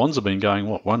we know, bonds have been going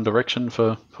one direction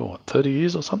for 30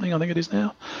 yees or something, I think it is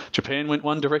now. Japan went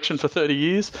one direction for 30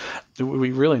 years.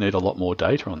 We really need a lot more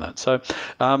data on that. So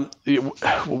I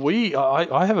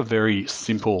have a very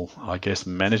simple, I guess,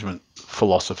 management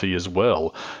philosophy as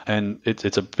well, and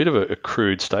it's a bit of a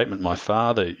crude statement. My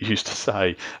father used to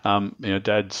say,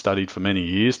 Dad studied for many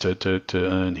years to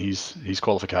earn his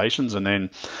qualifications, and then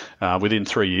within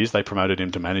 3 years they promoted him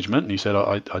to management, and he said,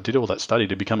 I did all that study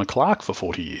to become a clerk for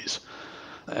 40 years.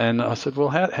 And I said, well,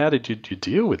 how did you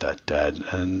deal with that, Dad?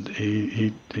 And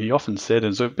he often said,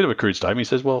 and it's a bit of a crude statement, he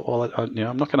says, well, I'm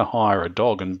not going to hire a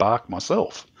dog and bark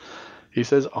myself. He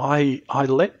says, I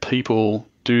let people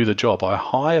do the job. I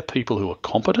hire people who are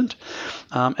competent.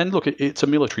 And look, it's a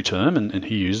military term, and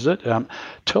he uses it.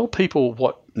 Tell people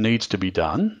what needs to be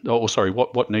done,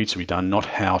 what needs to be done, not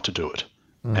how to do it.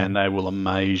 Mm. And they will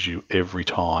amaze you every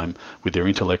time with their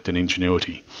intellect and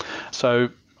ingenuity. So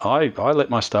I let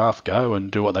my staff go and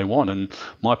do what they want. And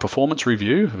my performance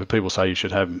review, people say you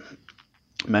should have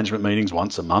management meetings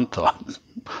once a month or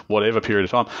whatever period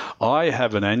of time. I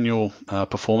have an annual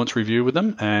performance review with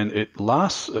them, and it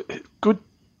lasts a good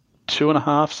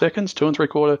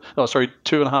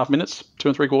 2.5 minutes,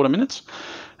 2.75 minutes.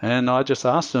 And I just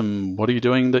ask them, what are you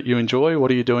doing that you enjoy?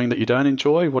 What are you doing that you don't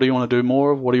enjoy? What do you want to do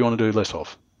more of? What do you want to do less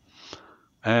of?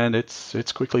 And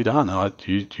it's quickly done.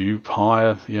 You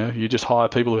just hire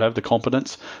people who have the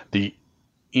competence, the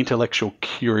intellectual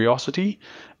curiosity,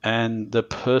 and the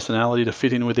personality to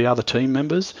fit in with the other team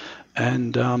members.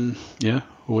 And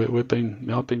I've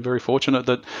been very fortunate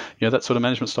that that sort of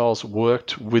management style's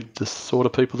worked with the sort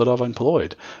of people that I've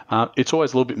employed. It's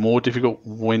always a little bit more difficult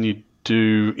when you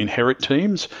do inherit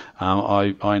teams.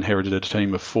 I inherited a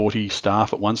team of 40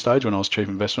 staff at one stage when I was Chief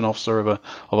Investment Officer of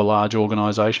a large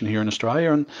organisation here in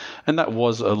Australia, and that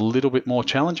was a little bit more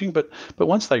challenging. But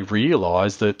once they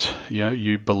realise that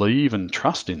you believe and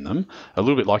trust in them, a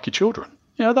little bit like your children,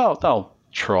 they'll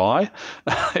try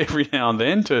every now and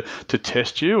then to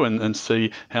test you and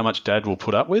see how much Dad will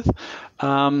put up with.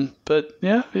 But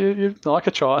you like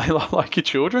a child, like your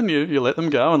children, you let them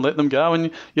go,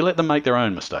 and you let them make their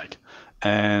own mistake.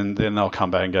 And then they'll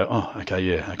come back and go,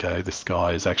 okay, this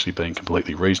guy is actually being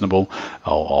completely reasonable.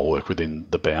 I'll work within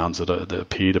the bounds that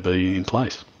appear to be in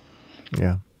place.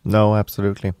 Yeah, no,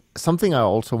 absolutely. Something I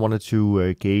also wanted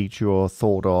to gauge your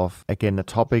thought of, again, a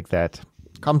topic that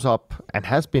comes up and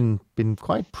has been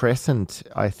quite present,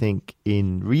 I think,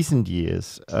 in recent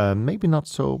years. Maybe not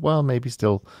so well, maybe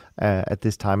still at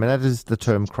this time. And that is the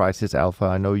term crisis alpha.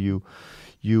 I know you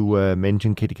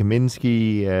mentioned Katie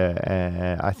Kaminsky,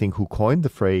 I think, who coined the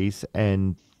phrase,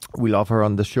 and we love her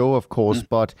on the show, of course.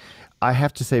 But I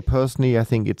have to say, personally, I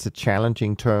think it's a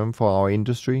challenging term for our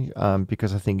industry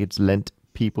because I think it's lent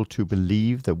people to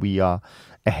believe that we are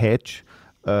a hedge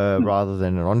rather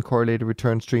than an uncorrelated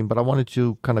return stream. But I wanted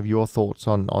to kind of your thoughts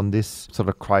on this sort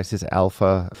of crisis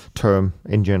alpha term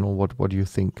in general. What do you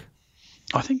think?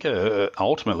 I think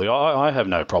ultimately, I have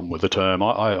no problem with the term.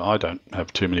 I don't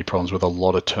have too many problems with a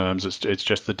lot of terms. It's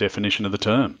just the definition of the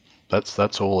term.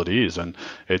 That's all it is, and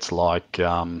it's like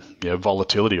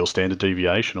volatility or standard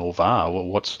deviation or VAR.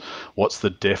 What's the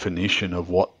definition of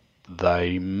what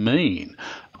they mean?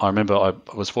 I remember I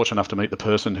was fortunate enough to meet the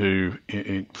person who,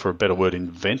 for a better word,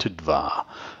 invented VAR,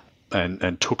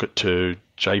 and took it to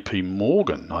JP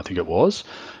Morgan, I think it was.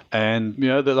 And,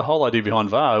 the whole idea behind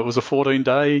VAR, it was a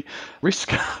 14-day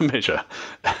risk measure.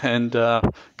 And,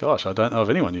 gosh, I don't know of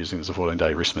anyone using this as a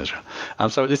 14-day risk measure.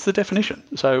 So it's the definition.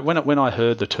 So when I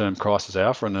heard the term crisis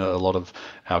alpha, and a lot of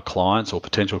our clients or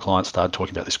potential clients started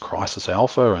talking about this crisis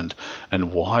alpha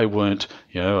and why weren't,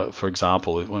 for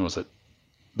example, when was it?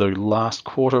 The last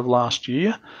quarter of last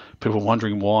year, people were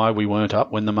wondering why we weren't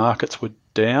up when the markets were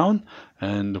down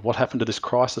and what happened to this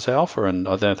crisis alpha. And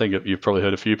I don't think you've probably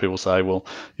heard a few people say, well,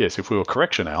 yes, if we were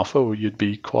correction alpha, well, you'd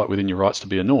be quite within your rights to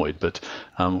be annoyed. But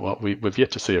we've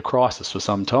yet to see a crisis for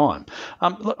some time.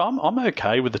 Look, I'm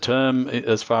okay with the term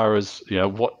as far as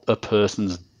what a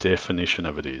person's definition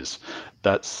of it is.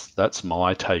 That's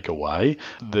my takeaway.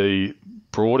 The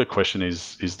broader question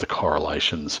is the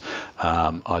correlations.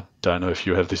 I don't know if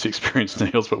you have this experience,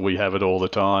 Niels, but we have it all the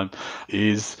time,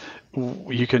 is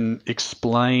you can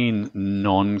explain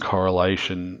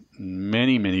non-correlation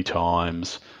many, many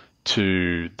times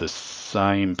to the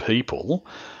same people,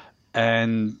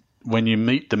 and when you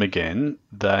meet them again,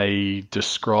 they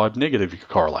describe negative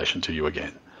correlation to you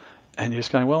again. And you're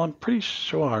just going, well, I'm pretty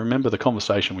sure I remember the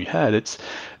conversation we had. It's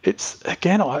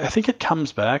again, I think it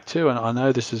comes back to, and I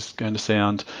know this is going to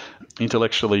sound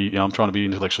intellectually, I'm trying to be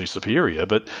intellectually superior,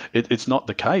 but it's not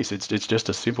the case. It's just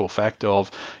a simple fact of,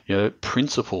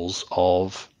 principles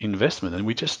of investment. And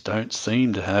we just don't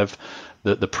seem to have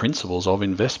the principles of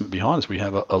investment behind us. We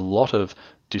have a lot of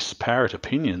disparate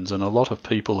opinions and a lot of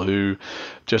people who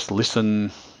just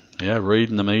listen, read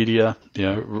in the media,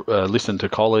 listen to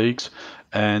colleagues,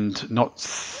 and not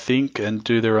think and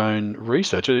do their own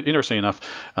research. Interesting enough,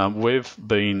 we've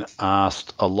been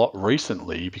asked a lot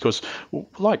recently because,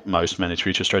 like most managed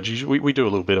future strategies, we do a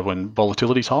little bit of when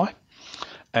volatility's high.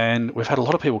 And we've had a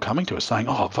lot of people coming to us saying,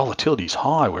 oh, volatility's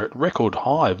high. We're at record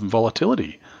high of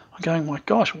volatility. I'm going, my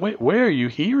gosh, where are you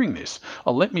hearing this?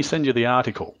 Oh, let me send you the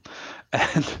article.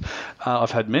 And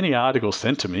I've had many articles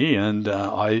sent to me, and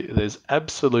there's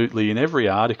absolutely, in every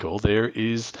article, there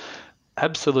is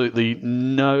absolutely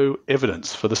no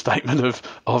evidence for the statement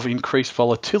of increased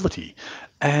volatility.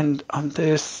 And I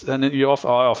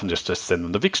often just send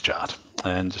them the VIX chart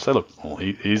and just say, look, well,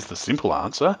 here's the simple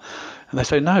answer. And they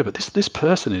say, no, but this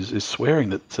person is swearing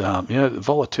that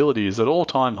volatility is at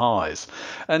all-time highs.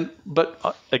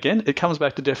 But again, it comes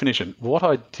back to definition. What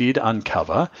I did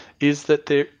uncover is that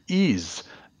there is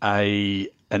an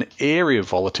area of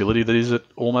volatility that is at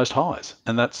almost highs,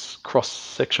 and that's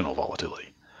cross-sectional volatility.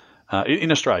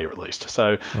 In Australia, at least.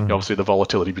 So obviously the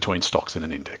volatility between stocks in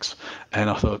an index. And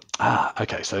I thought,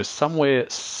 okay, so somewhere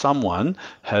someone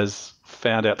has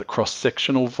found out that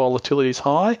cross-sectional volatility is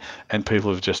high, and people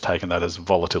have just taken that as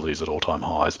volatility is at all-time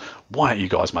highs. Why aren't you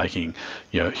guys making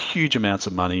huge amounts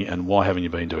of money, and why haven't you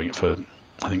been doing it for,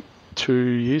 I think,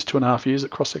 2.5 years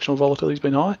that cross-sectional volatility has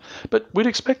been high? But we'd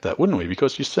expect that, wouldn't we?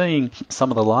 Because you're seeing some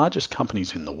of the largest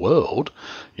companies in the world,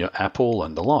 Apple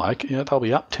and the like, they'll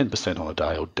be up 10% on a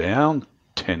day or down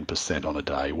 10% on a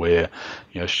day, where,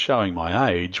 showing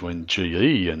my age, when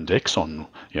GE and Exxon,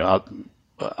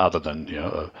 other than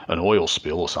an oil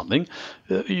spill or something,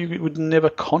 you would never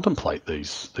contemplate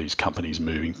these companies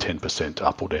moving 10%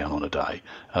 up or down on a day.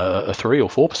 A 3 or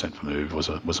 4% move was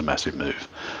a massive move.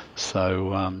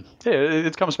 So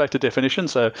it comes back to definition.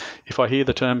 So if I hear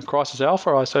the term crisis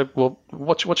alpha, I say, well,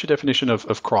 what's your definition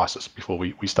of crisis before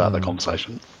we start that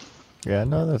conversation? Yeah,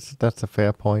 no, that's a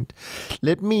fair point.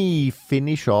 Let me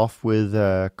finish off with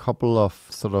a couple of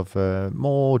sort of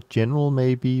more general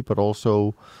maybe, but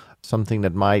also something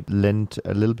that might lend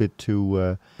a little bit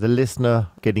to the listener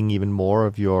getting even more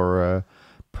of your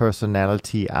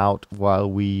personality out while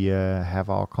we have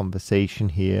our conversation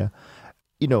here.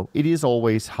 It is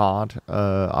always hard,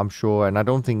 I'm sure, and I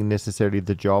don't think necessarily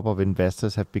the job of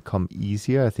investors have become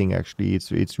easier. I think actually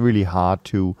it's really hard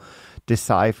to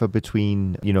decipher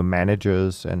between,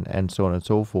 managers and so on and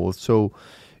so forth. So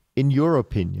in your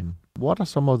opinion, what are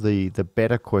some of the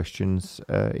better questions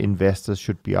investors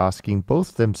should be asking,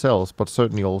 both themselves, but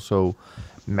certainly also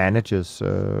managers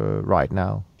right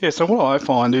now? Yeah, so what I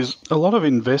find is a lot of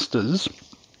investors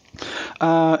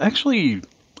actually,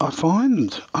 I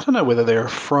don't know whether they're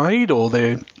afraid or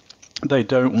they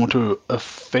don't want to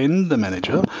offend the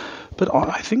manager, but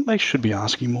I think they should be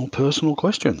asking more personal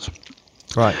questions.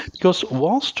 Right. Because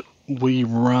whilst we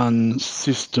run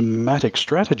systematic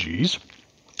strategies,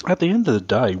 at the end of the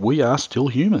day, we are still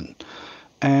human,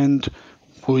 and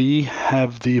we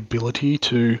have the ability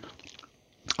to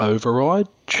override,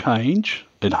 change,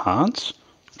 enhance,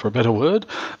 for a better word,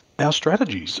 our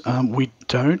strategies. We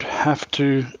don't have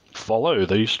to follow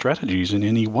these strategies in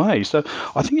any way. So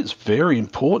I think it's very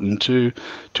important to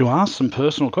ask some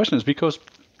personal questions, because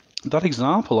that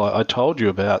example I told you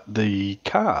about, the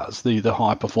cars, the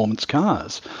high performance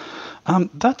cars,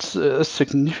 that's a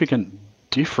significant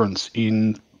difference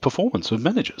in performance of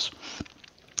managers.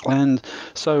 And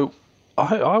so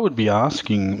I would be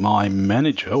asking my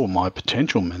manager or my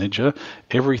potential manager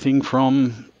everything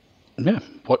from,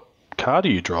 what car do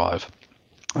you drive?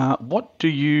 What do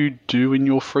you do in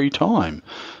your free time?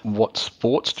 What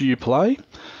sports do you play?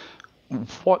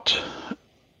 What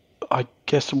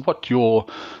your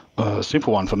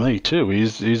simple one for me too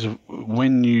is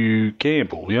when you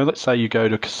gamble. Let's say you go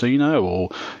to a casino, or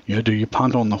do you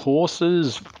punt on the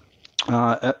horses?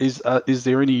 Is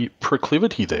there any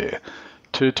proclivity there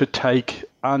to take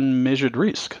unmeasured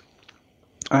risk?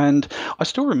 And I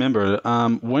still remember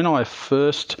when I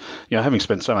first, having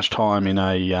spent so much time in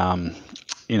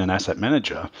an asset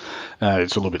manager,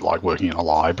 it's a little bit like working in a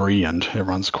library, and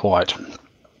everyone's quite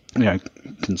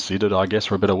considered, I guess,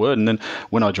 for a better word. And then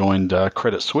when I joined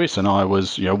Credit Suisse, and I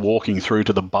was, walking through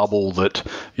to the bubble that,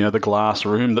 the glass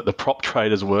room that the prop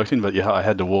traders worked in, but I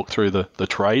had to walk through the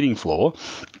trading floor.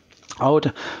 I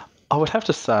would have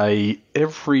to say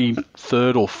every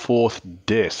third or fourth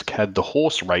desk had the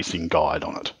horse racing guide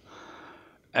on it.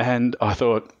 And I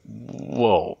thought,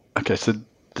 whoa, okay, so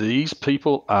these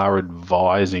people are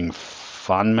advising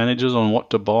fund managers on what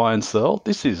to buy and sell.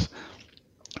 This is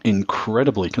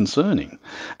incredibly concerning.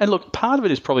 And look, part of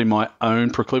it is probably my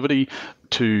own proclivity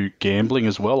to gambling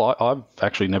as well. I've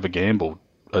actually never gambled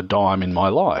a dime in my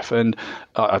life, and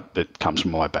it comes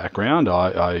from my background.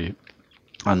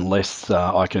 Unless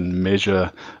I can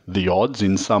measure the odds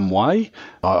in some way,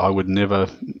 I would never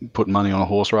put money on a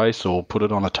horse race or put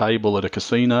it on a table at a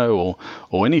casino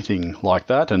or anything like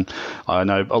that. And I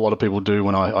know a lot of people do.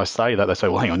 When I say that, they say,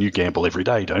 well, hang on, you gamble every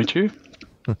day, don't you?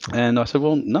 And I said,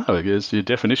 well, no, it's your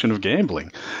definition of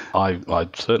gambling. I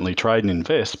certainly trade and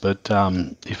invest, but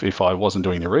if I wasn't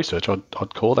doing the research,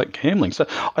 I'd call that gambling. So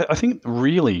I think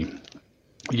really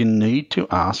you need to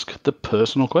ask the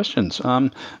personal questions.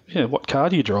 What car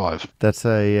do you drive? That's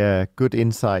a good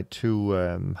insight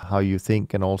to how you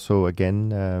think, and also, again,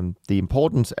 the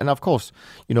importance. And of course,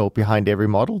 behind every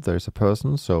model, there's a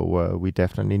person. So we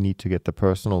definitely need to get the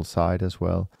personal side as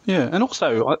well. Yeah, and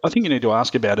also, I think you need to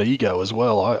ask about ego as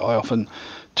well. I often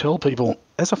tell people,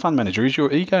 as a fund manager, is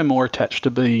your ego more attached to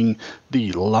being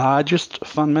the largest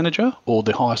fund manager or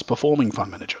the highest performing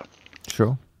fund manager?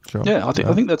 Sure. Yeah, I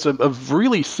think that's a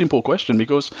really simple question,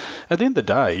 because at the end of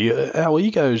the day, our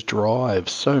egos drive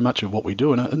so much of what we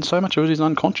do, and so much of it is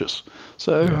unconscious.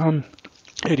 So,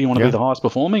 do you want to be the highest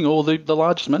performing or the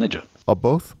largest manager? Or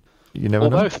both? You never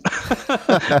know. Both.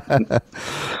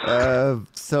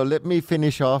 So let me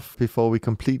finish off before we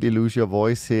completely lose your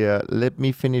voice here. Let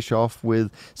me finish off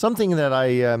with something that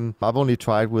I've only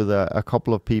tried with a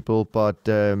couple of people, but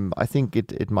I think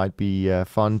it might be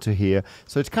fun to hear.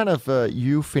 So it's kind of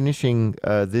you finishing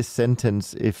this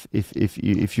sentence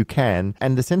if you can,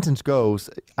 and the sentence goes: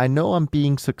 I know I'm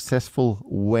being successful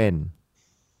when.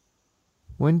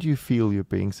 When do you feel you're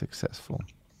being successful?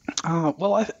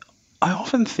 Well, I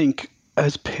often think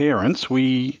as parents,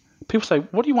 people say,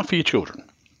 what do you want for your children?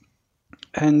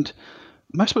 And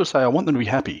most people say, I want them to be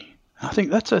happy. And I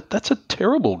think that's a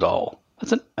terrible goal.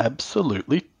 That's an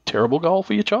absolutely terrible goal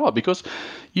for your child, because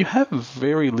you have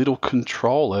very little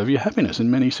control over your happiness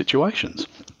in many situations.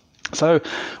 So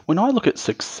when I look at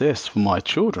success for my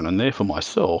children, and therefore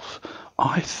myself,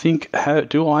 I think,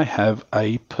 do I have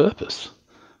a purpose?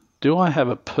 Do I have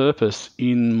a purpose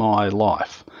in my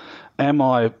life? Am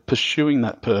I pursuing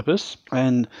that purpose,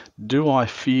 and do I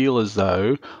feel as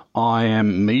though I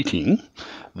am meeting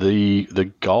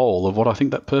the goal of what I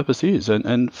think that purpose is?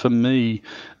 And for me,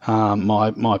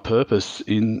 my purpose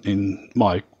in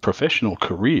my professional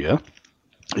career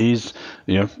is,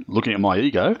 looking at my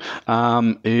ego,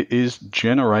 is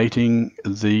generating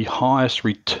the highest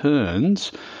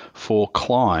returns for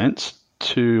clients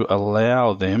to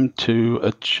allow them to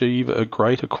achieve a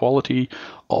greater quality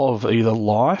of either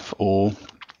life or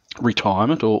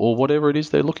retirement or whatever it is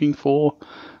they're looking for,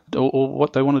 or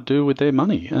what they want to do with their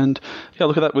money. And I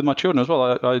look at that with my children as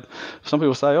well. Some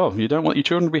people say, oh, you don't want your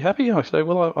children to be happy? I say,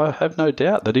 well, I have no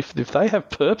doubt that if they have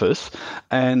purpose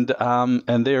and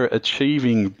they're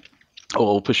achieving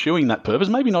or pursuing that purpose,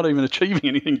 maybe not even achieving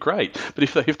anything great, but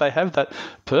if they have that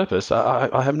purpose,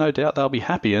 I have no doubt they'll be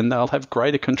happy, and they'll have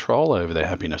greater control over their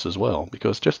happiness as well.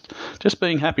 Because just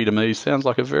being happy to me sounds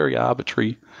like a very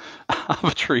arbitrary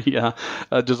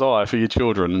desire for your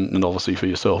children, and obviously for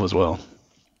yourself as well.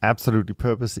 Absolutely.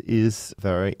 Purpose is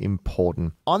very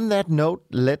important. On that note,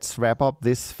 let's wrap up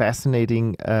this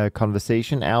fascinating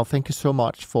conversation. Al, thank you so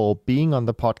much for being on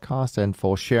the podcast and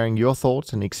for sharing your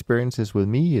thoughts and experiences with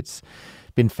me. It's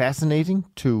been fascinating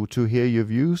to hear your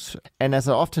views. And as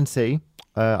I often say,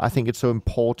 I think it's so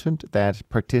important that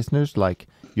practitioners like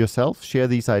yourself share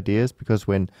these ideas, because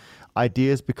when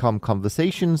ideas become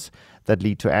conversations that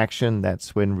lead to action,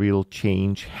 that's when real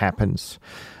change happens.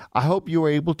 I hope you were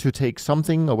able to take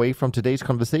something away from today's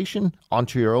conversation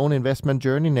onto your own investment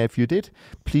journey. And if you did,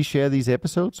 please share these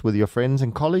episodes with your friends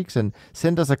and colleagues and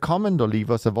send us a comment or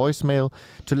leave us a voicemail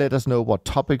to let us know what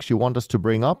topics you want us to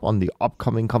bring up on the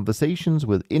upcoming conversations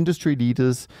with industry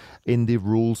leaders in the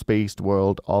rules-based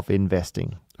world of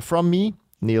investing. From me,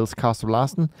 Niels Kastrup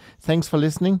Larsen, thanks for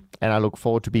listening, and I look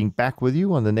forward to being back with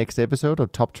you on the next episode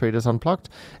of Top Traders Unplugged.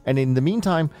 And in the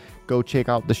meantime, go check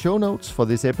out the show notes for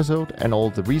this episode and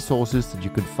all the resources that you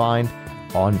can find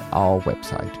on our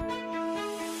website.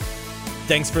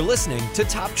 Thanks for listening to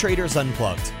Top Traders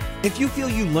Unplugged. If you feel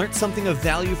you learned something of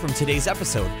value from today's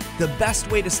episode, the best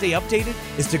way to stay updated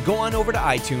is to go on over to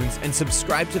iTunes and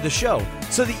subscribe to the show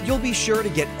so that you'll be sure to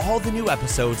get all the new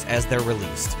episodes as they're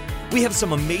released. We have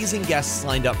some amazing guests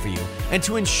lined up for you, and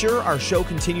to ensure our show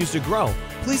continues to grow,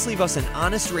 please leave us an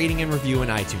honest rating and review in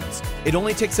iTunes. It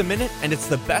only takes a minute, and it's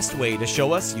the best way to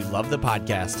show us you love the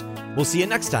podcast. We'll see you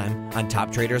next time on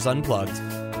Top Traders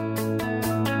Unplugged.